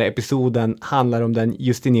av den här episoden handlar om den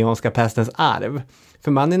justinianska pestens arv.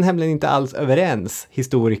 För man är nämligen inte alls överens,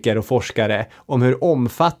 historiker och forskare, om hur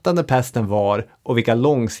omfattande pesten var och vilka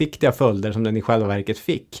långsiktiga följder som den i själva verket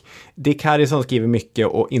fick. Dick Harrison skriver mycket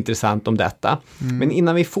och intressant om detta. Men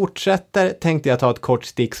innan vi fortsätter tänkte jag ta ett kort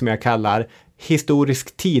stick som jag kallar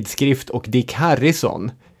Historisk tidskrift och Dick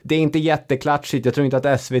Harrison. Det är inte jätteklatschigt, jag tror inte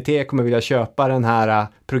att SVT kommer vilja köpa den här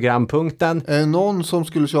programpunkten. Är det någon som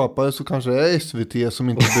skulle köpa det så kanske det är SVT som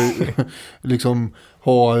inte liksom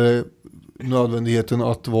har nödvändigheten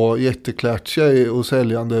att vara jätteklatschig och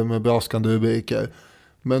säljande med braskande rubriker.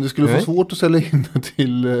 Men det skulle få svårt att sälja in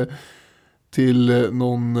till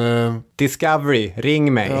någon... Discovery,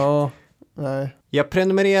 ring mig. Ja, nej. Jag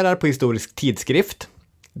prenumererar på Historisk tidskrift.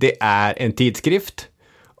 Det är en tidskrift.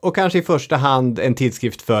 Och kanske i första hand en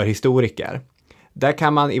tidskrift för historiker. Där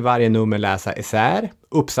kan man i varje nummer läsa essäer,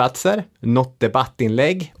 uppsatser, något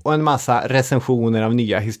debattinlägg och en massa recensioner av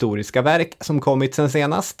nya historiska verk som kommit sen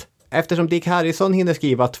senast. Eftersom Dick Harrison hinner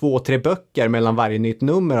skriva 2-3 böcker mellan varje nytt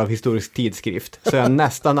nummer av Historisk tidskrift så är jag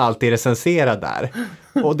nästan alltid recenserad där.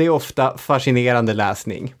 Och det är ofta fascinerande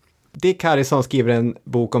läsning. Dick Harrison skriver en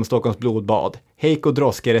bok om Stockholms blodbad. Heiko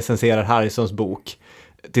Droske recenserar Harrisons bok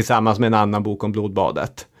tillsammans med en annan bok om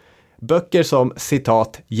blodbadet. Böcker som,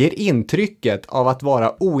 citat, ger intrycket av att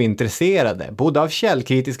vara ointresserade både av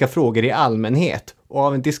källkritiska frågor i allmänhet och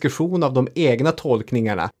av en diskussion av de egna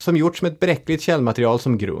tolkningarna som gjorts med ett bräckligt källmaterial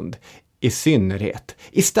som grund. I synnerhet.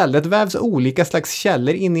 Istället vävs olika slags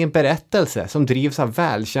källor in i en berättelse som drivs av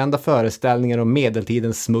välkända föreställningar om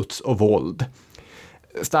medeltidens smuts och våld.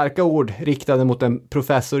 Starka ord riktade mot en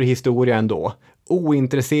professor i historia ändå.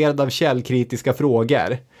 Ointresserad av källkritiska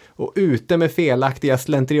frågor. Och ute med felaktiga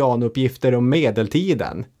slentrianuppgifter om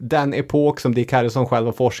medeltiden. Den epok som Dick Harrison själv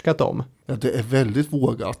har forskat om. Ja, det är väldigt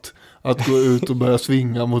vågat att gå ut och börja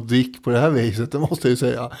svinga mot Dick på det här viset, det måste jag ju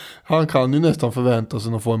säga. Han kan ju nästan förvänta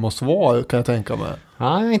sig någon form av svar, kan jag tänka mig.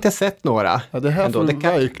 Ja, jag har inte sett några. Ja, det här ändå, får vi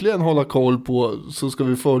verkligen hålla koll på, så ska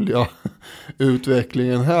vi följa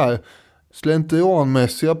utvecklingen här.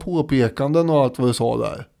 Slentrianmässiga påpekanden och allt vad du sa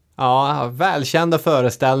där. Ja, välkända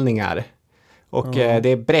föreställningar. Och det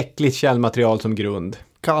är bräckligt källmaterial som grund.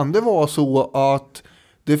 Kan det vara så att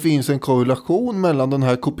det finns en korrelation mellan den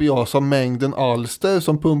här kopiösa mängden alster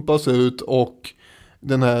som pumpas ut och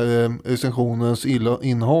den här recensionens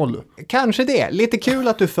innehåll? Kanske det. Lite kul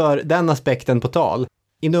att du för den aspekten på tal.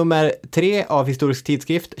 I nummer 3 av Historisk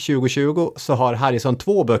tidskrift 2020 så har Harrison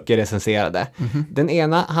 2 böcker recenserade. Den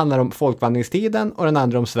ena handlar om folkvandringstiden och den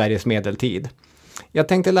andra om Sveriges medeltid. Jag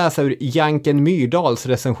tänkte läsa ur Janken Myrdals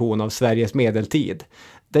recension av Sveriges medeltid.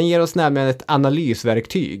 Den ger oss nämligen ett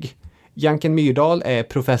analysverktyg. Janken Myrdal är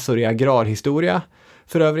professor i agrarhistoria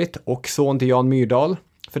för övrigt och son till Jan Myrdal,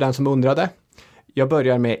 för den som undrade. Jag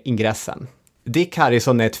börjar med ingressen. Dick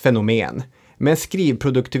Harrison är ett fenomen med en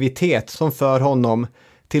skrivproduktivitet som för honom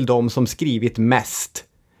till de som skrivit mest.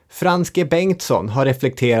 Frans G. Bengtsson har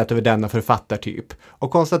reflekterat över denna författartyp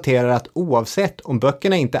och konstaterar att oavsett om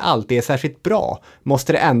böckerna inte alltid är särskilt bra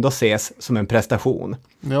måste det ändå ses som en prestation.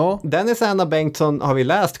 Ja. Den essäen av Bengtsson har vi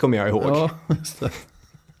läst, kommer jag ihåg. Ja, just det.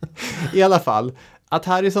 I alla fall, att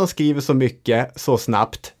Harrison skriver så mycket så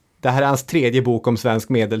snabbt, det här är hans 3:e bok om svensk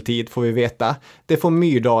medeltid får vi veta, det får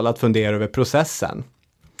Myrdal att fundera över processen.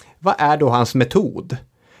 Vad är då hans metod?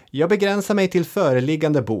 Jag begränsar mig till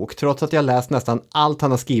föreliggande bok trots att jag läst nästan allt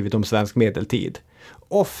han har skrivit om svensk medeltid.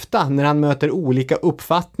 Ofta när han möter olika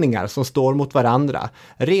uppfattningar som står mot varandra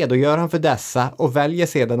redogör han för dessa och väljer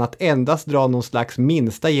sedan att endast dra någon slags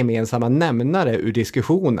minsta gemensamma nämnare ur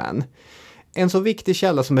diskussionen. En så viktig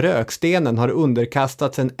källa som Rökstenen har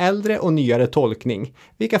underkastats en äldre och nyare tolkning,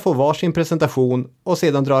 vilka får varsin presentation och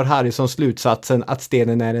sedan drar Harrison slutsatsen att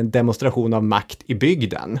stenen är en demonstration av makt i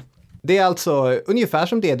bygden. Det är alltså ungefär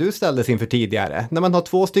som det du ställdes inför tidigare. När man har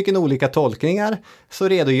 2 stycken olika tolkningar så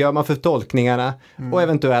redogör man för tolkningarna och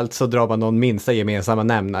eventuellt så drar man någon minsta gemensamma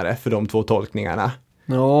nämnare för de 2 tolkningarna.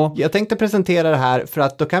 Ja. Jag tänkte presentera det här för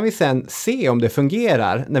att då kan vi sen se om det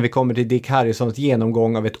fungerar när vi kommer till Dick Harrisons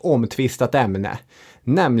genomgång av ett omtvistat ämne,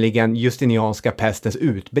 nämligen Justinianska pestens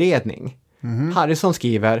utbredning. Harrison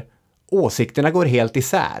skriver: åsikterna går helt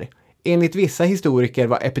isär. Enligt vissa historiker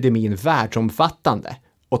var epidemin världsomfattande,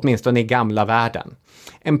 åtminstone i gamla världen.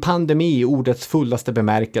 En pandemi i ordets fullaste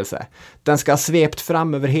bemärkelse. Den ska ha svept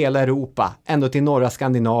fram över hela Europa, ända till norra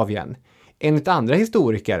Skandinavien. Enligt andra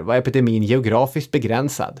historiker var epidemin geografiskt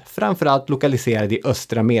begränsad, framförallt lokaliserad i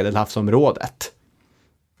östra Medelhavsområdet.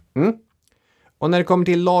 Och när det kommer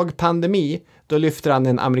till lagpandemi, då lyfter han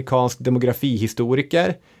en amerikansk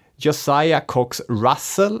demografihistoriker, Josiah Cox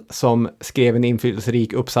Russell, som skrev en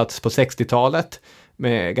inflytelserik uppsats på 60-talet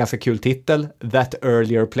med ganska kul titel, That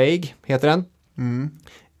Earlier Plague heter den.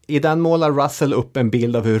 I den målar Russell upp en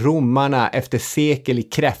bild av hur romarna efter sekel i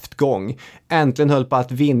kräftgång äntligen höll på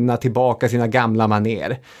att vinna tillbaka sina gamla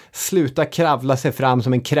maner. Sluta kravla sig fram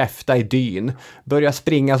som en kräfta i dyn. Börja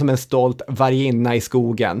springa som en stolt varginna i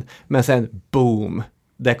skogen. Men sen, boom,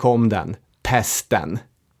 där kom den. Pesten.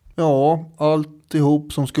 Ja,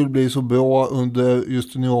 alltihop som skulle bli så bra under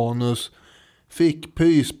Justinianus fick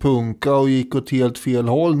pyspunka och gick åt helt fel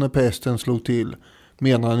håll när pesten slog till,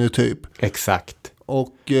 menar han ju typ. Exakt.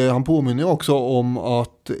 Och han påminner också om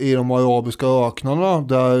att i de arabiska öknarna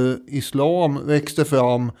där islam växte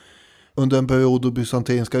fram under en period då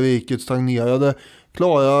bysantinska riket stagnerade,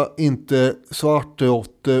 klarar inte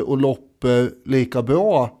svartråttor och loppor lika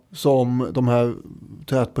bra som de här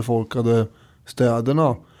tätbefolkade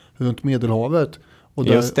städerna runt Medelhavet. Och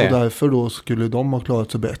därför då skulle de ha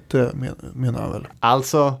klarat sig bättre, menar jag väl.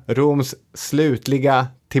 Alltså Roms slutliga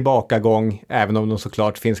tillbakagång, även om de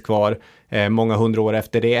såklart finns kvar många hundra år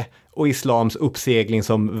efter det, och islams uppsegling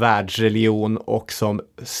som världsreligion och som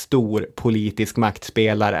stor politisk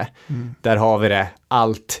maktspelare. Där har vi det,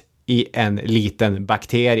 allt i en liten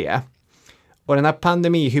bakterie. Och den här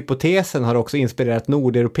pandemihypotesen har också inspirerat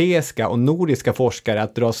nordeuropeiska och nordiska forskare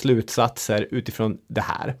att dra slutsatser utifrån det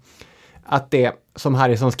här. Att det, som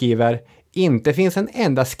Harrison skriver, inte finns en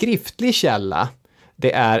enda skriftlig källa.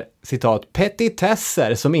 Det är, citat,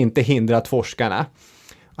 petitesser som inte hindrat forskarna.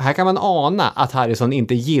 Och här kan man ana att Harrison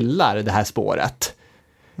inte gillar det här spåret.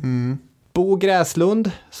 Bo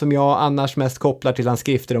Gräslund, som jag annars mest kopplar till hans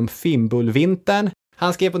skrifter om Fimbulvintern,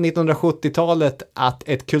 han skrev på 1970-talet att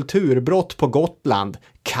ett kulturbrott på Gotland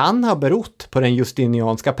kan ha berott på den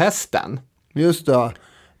justinianska pesten. Just det.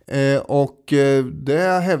 Och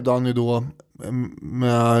det hävdar han ju då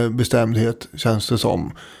med bestämdhet, känns det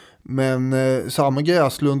som. Men samma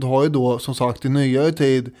Gräslund har ju då som sagt i nyare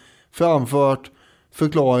tid framfört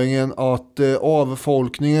förklaringen att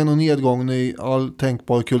avfolkningen och nedgången i all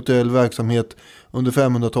tänkbar kulturell verksamhet under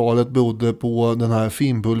 500-talet berodde på den här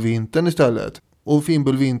Fimbulvintern istället. Och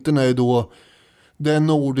Fimbulvintern är ju då den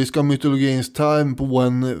nordiska mytologins term på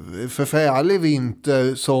en förfärlig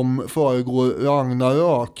vinter som föregår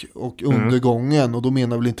Ragnarök och undergången. Och då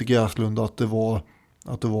menar väl inte Gräslund att det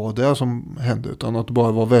var det som hände, utan att det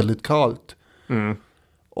bara var väldigt kallt.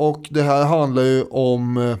 Och det här handlar ju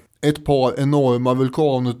om ett par enorma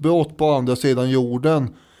vulkanutbrott på andra sidan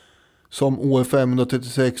jorden som år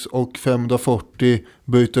 536 och 540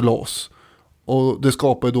 bryter loss. Och det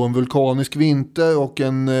skapar då en vulkanisk vinter och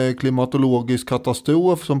en klimatologisk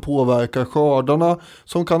katastrof som påverkar skördarna,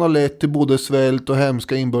 som kan ha lett till både svält och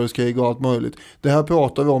hemska inbördeskrig och allt möjligt. Det här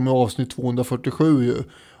pratar vi om i avsnitt 247 ju.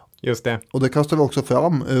 Just det. Och det kastar vi också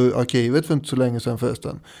fram ur arkivet för inte så länge sedan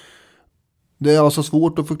förresten. Det är alltså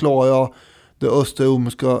svårt att förklara det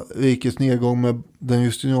östromerska rikets nedgång med den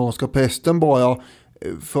justinianska pesten bara.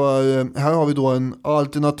 För här har vi då en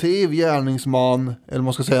alternativ gärningsman, eller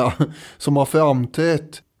man ska säga, som har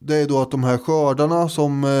framträtt. Det är då att de här skördarna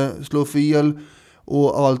som slår fel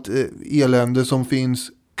och allt elände som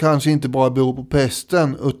finns kanske inte bara beror på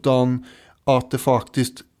pesten, utan att det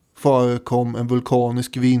faktiskt förekom en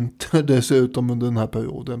vulkanisk vinter dessutom under den här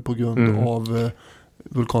perioden på grund av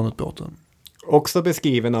vulkanutbrotten. Också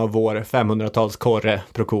beskriven av vår 500-talskorre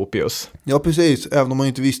Prokopius. Ja, precis. Även om man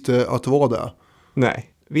inte visste att det var det. Nej.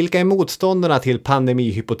 Vilka är motståndarna till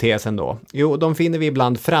pandemihypotesen då? Jo, de finner vi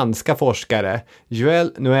bland franska forskare.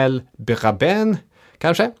 Joël Noël Bérabin,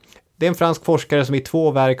 kanske? Det är en fransk forskare som i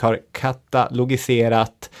 2 verk har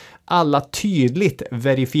katalogiserat alla tydligt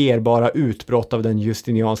verifierbara utbrott av den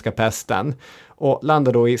justinianska pesten och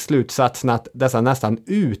landar då i slutsatsen att dessa nästan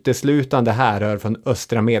uteslutande härrör från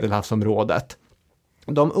östra Medelhavsområdet.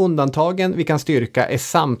 De undantagen vi kan styrka är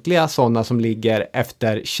samtliga sådana som ligger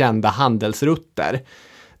efter kända handelsrutter.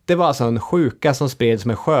 Det var alltså en sjuka som spreds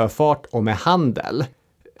med sjöfart och med handel.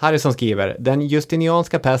 Harrison skriver, den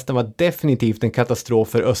justinianska pesten var definitivt en katastrof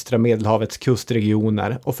för östra Medelhavets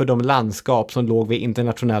kustregioner och för de landskap som låg vid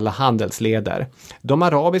internationella handelsleder. De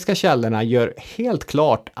arabiska källorna gör helt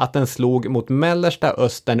klart att den slog mot mellersta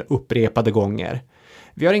östern upprepade gånger.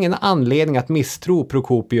 Vi har ingen anledning att misstro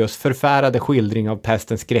Prokopius förfärade skildring av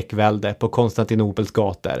pestens skräckvälde på Konstantinopels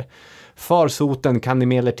gator. Farsoten kan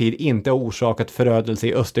emellertid inte ha orsakat förödelse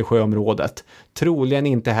i Östersjöområdet, troligen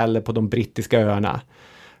inte heller på de brittiska öarna.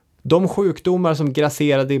 De sjukdomar som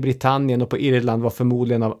grasserade i Britannien och på Irland var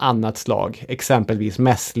förmodligen av annat slag, exempelvis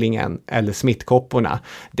mässlingen eller smittkopporna.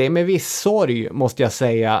 Det är med viss sorg, måste jag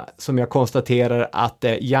säga, som jag konstaterar att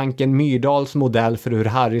Janken Myrdals modell för hur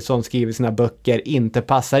Harrison skriver sina böcker inte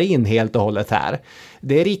passar in helt och hållet här.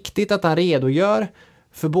 Det är riktigt att han redogör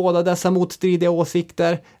för båda dessa motstridiga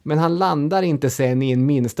åsikter, men han landar inte sen i en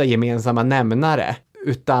minsta gemensamma nämnare,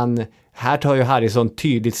 utan här tar ju Harrison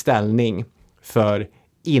tydligt ställning för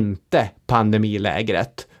inte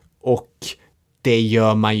pandemilägret, och det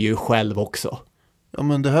gör man ju själv också. Ja,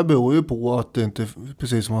 men det här beror ju på att det inte,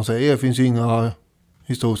 precis som han säger, finns ju inga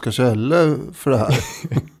historiska källor för det här.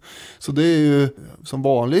 Så det är ju som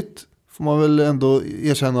vanligt, får man väl ändå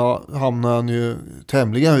erkänna, hamnar han ju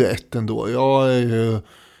tämligen rätt ändå. Jag är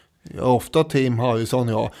ofta team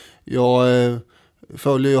Harrison, jag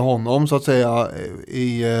följer ju honom så att säga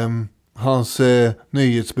i hans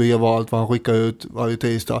nyhetsbrev och allt vad han skickar ut varje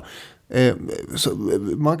tisdag. Så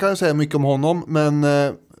man kan säga mycket om honom, men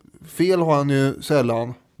fel har han ju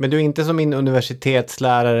sällan. Men du är inte som min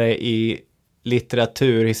universitetslärare i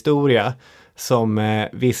litteraturhistoria som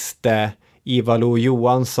visste Ivar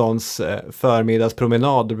Lo-Johanssons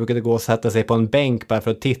förmiddagspromenad. Du brukade gå och sätta sig på en bänk bara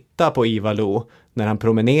för att titta på Ivar Lo när han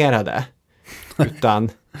promenerade. Utan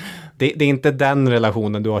det är inte den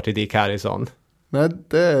relationen du har till Dick Harrison. Nej,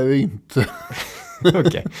 det är det inte.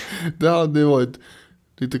 Okay. Det hade ju varit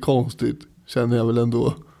lite konstigt, känner jag väl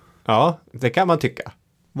ändå. Ja, det kan man tycka.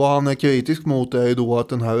 Vad han är kritisk mot är ju då att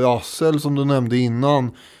den här Russell som du nämnde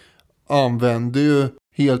innan använder ju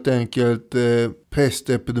helt enkelt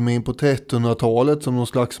pestepidemin på 1300-talet som någon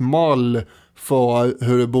slags mall för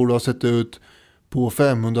hur det borde ha sett ut på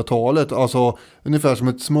 500-talet. Alltså ungefär som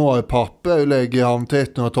ett smörpapper lägger han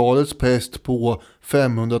 1300-talets pest på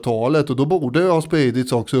 500-talet och då borde det ha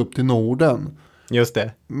spridits också upp till Norden. Just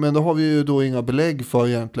det. Men det har vi ju då inga belägg för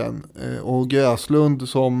egentligen. Och Gräslund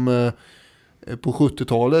som på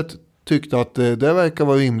 70-talet tyckte att det verkar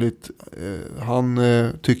vara rimligt. Han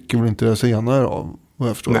tycker väl inte det senare då, vad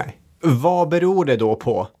jag förstår. Nej. Vad beror det då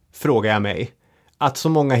på, frågar jag mig, att så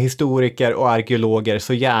många historiker och arkeologer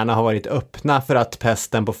så gärna har varit öppna för att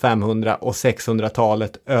pesten på 500- och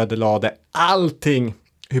 600-talet ödelade allting,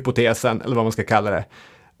 hypotesen, eller vad man ska kalla det.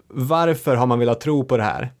 Varför har man velat tro på det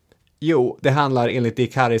här? Jo, det handlar enligt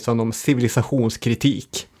Dick Harrison om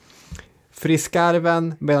civilisationskritik. För i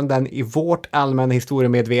skarven mellan den i vårt allmänna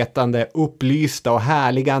historiemedvetande upplysta och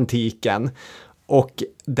härliga antiken och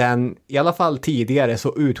den, i alla fall tidigare,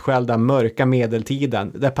 så utskällda mörka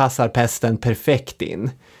medeltiden, där passar pesten perfekt in.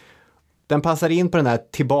 Den passar in på den här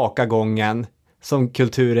tillbakagången som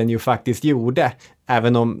kulturen ju faktiskt gjorde,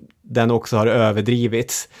 även om den också har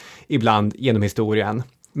överdrivits ibland genom historien.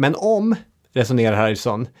 Men om, resonerar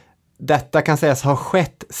Harrison, detta kan sägas ha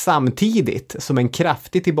skett samtidigt som en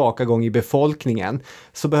kraftig tillbakagång i befolkningen,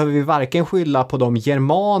 så behöver vi varken skylla på de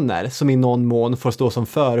germaner som i någon mån får stå som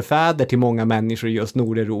förfäder till många människor i just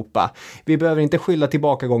Nordeuropa. Vi behöver inte skylla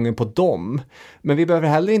tillbakagången på dem, men vi behöver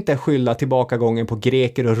heller inte skylla tillbakagången på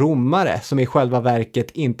greker och romare som i själva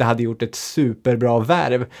verket inte hade gjort ett superbra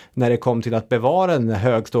värv när det kom till att bevara den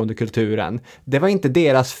högstående kulturen. Det var inte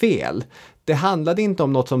deras fel. Det handlade inte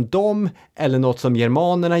om något som de eller något som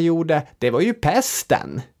germanerna gjorde. Det var ju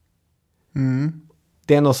pesten. Mm.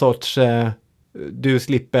 Det är någon sorts du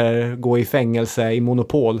slipper gå i fängelse i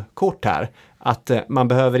monopolkort här. Att man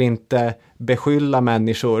behöver inte beskylla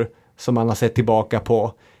människor som man har sett tillbaka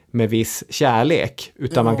på med viss kärlek.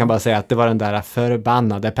 Utan man kan bara säga att det var den där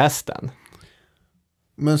förbannade pesten.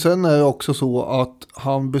 Men sen är det också så att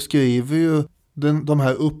han beskriver ju de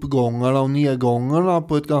här uppgångarna och nedgångarna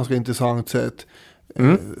på ett ganska intressant sätt.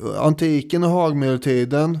 Antiken och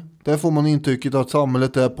högmedeltiden, där får man intrycket att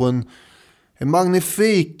samhället är på en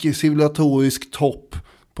magnifik civilisatorisk topp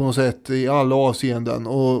på något sätt i alla avseenden.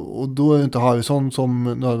 Och då är det inte Harrison som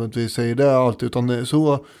nödvändigtvis säger det alltid, utan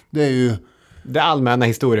det är ju det allmänna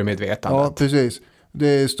historiemedvetandet. Ja, precis. Det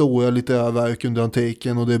är stora litterära verk under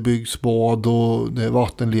antiken och det byggs bad och det är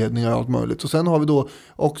vattenledningar och allt möjligt. Och sen har vi då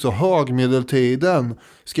också högmedeltiden,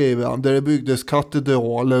 skriver han, där det byggdes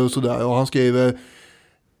katedraler och sådär. Och han skriver: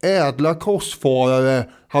 ädla korsfarare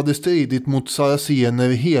hade stridit mot saracener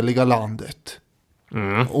i heliga landet.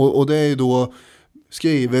 Och det är ju då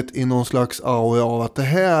skrivet i någon slags aura av att det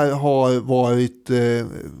här har varit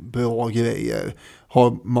bra grejer,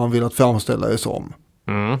 har man velat framställa det som.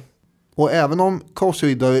 Och även om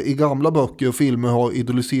korsriddare i gamla böcker och filmer har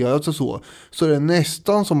idoliserats och så är det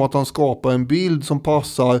nästan som att han skapar en bild som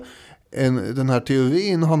passar den här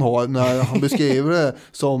teorin han har när han beskriver det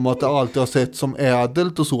som att det alltid har sett som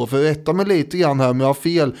ädelt och så. För rätta mig lite grann här om jag har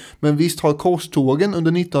fel, men visst har korstågen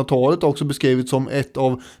under 1900-talet också beskrivits som ett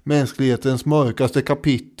av mänsklighetens mörkaste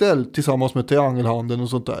kapitel tillsammans med triangelhandeln och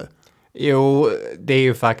sånt där. Jo, det är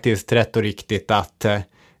ju faktiskt rätt och riktigt att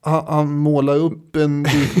han målar upp en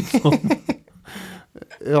bild som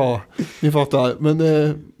ja, ni fattar. Men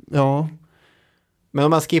ja. Men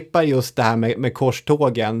om man skippar just det här med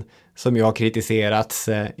korstågen som ju har kritiserats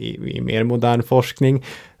i mer modern forskning,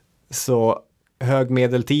 så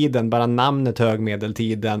högmedeltiden, bara namnet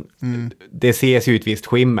högmedeltiden, det ses ju ett visst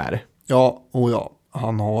skimmer. Ja, och ja.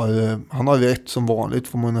 Han har rätt som vanligt,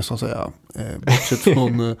 får man nästan säga. Bortsett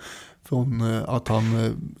från att han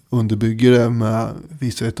underbygger det med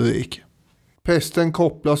viss retorik. Pesten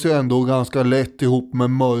kopplas ju ändå ganska lätt ihop med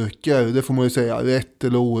mörker, det får man ju säga, rätt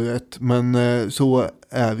eller orätt, men så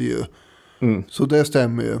är vi ju. Så det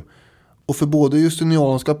stämmer ju. Och för både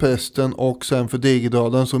justinianska pesten och sen för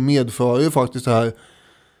digerdöden så medför ju faktiskt det här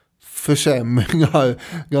försämringar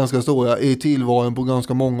ganska stora i tillvaron på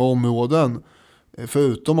ganska många områden.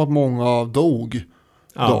 Förutom att många dog.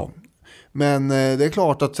 Ja. Då. Men det är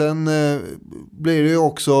klart att sen blir det ju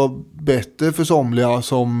också bättre för somliga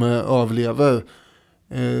som överlever.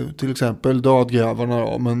 Till exempel dödgrävarna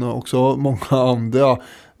då, men också många andra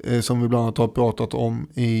som vi bland annat har pratat om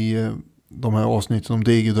i de här avsnitten om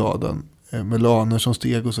digerdöden. Med löner som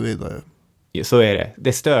steg och så vidare. Så är det. Det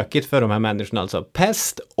är stökigt för de här människorna alltså.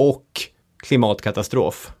 Pest och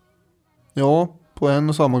klimatkatastrof. Ja, på en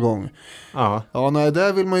och samma gång. Ja. Ja, nej,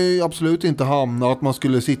 där vill man ju absolut inte hamna att man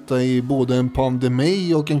skulle sitta i både en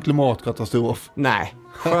pandemi och en klimatkatastrof. Nej,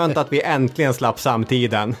 skönt att vi äntligen slapp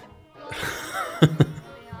samtiden.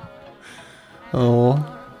 Ja.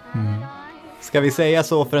 Ska vi säga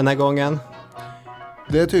så för den här gången?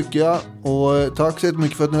 Det tycker jag. Och tack så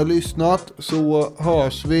mycket för att ni har lyssnat. Så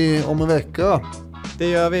hörs vi om en vecka. Det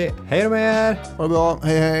gör vi. Hej då med er! Ha det bra.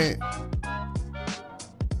 Hej hej!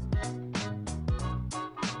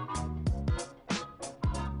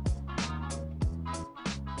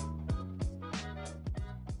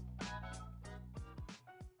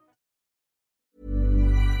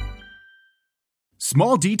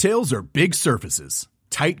 Small details are big surfaces.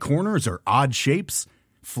 Tight corners are odd shapes.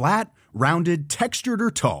 Flat, rounded, textured,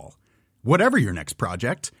 or tall. Whatever your next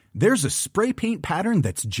project, there's a spray paint pattern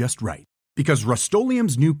that's just right. Because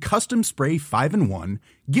Rust-Oleum's new Custom Spray 5-in-1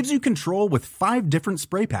 gives you control with 5 different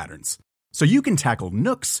spray patterns. So you can tackle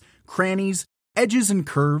nooks, crannies, edges, and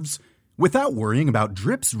curves without worrying about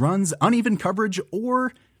drips, runs, uneven coverage,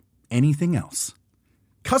 or anything else.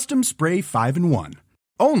 Custom Spray 5-in-1.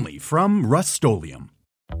 Only from Rust-Oleum.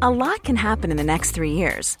 A lot can happen in the next 3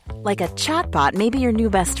 years. Like a chatbot may be your new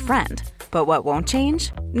best friend. But what won't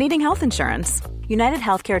change? Needing health insurance. United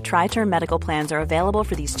Healthcare Tri-Term Medical Plans are available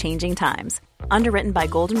for these changing times. Underwritten by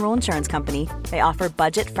Golden Rule Insurance Company, they offer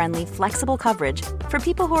budget-friendly, flexible coverage for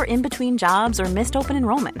people who are in between jobs or missed open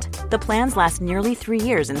enrollment. The plans last nearly 3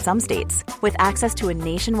 years in some states, with access to a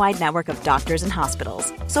nationwide network of doctors and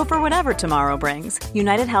hospitals. So for whatever tomorrow brings,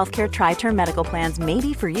 United Healthcare Tri-Term Medical Plans may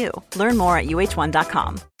be for you. Learn more at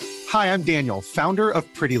uh1.com. Hi, I'm Daniel, founder of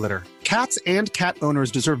Pretty Litter. Cats and cat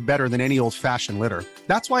owners deserve better than any old-fashioned litter.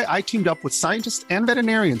 That's why I teamed up with scientists and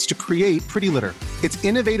veterinarians to create Pretty Litter. Its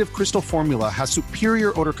innovative crystal formula has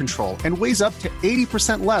superior odor control and weighs up to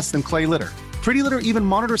 80% less than clay litter. Pretty Litter even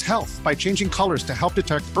monitors health by changing colors to help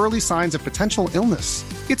detect early signs of potential illness.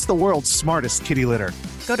 It's the world's smartest kitty litter.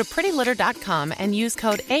 Go to prettylitter.com and use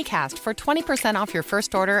code ACAST for 20% off your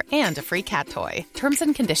first order and a free cat toy. Terms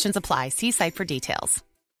and conditions apply. See site for details.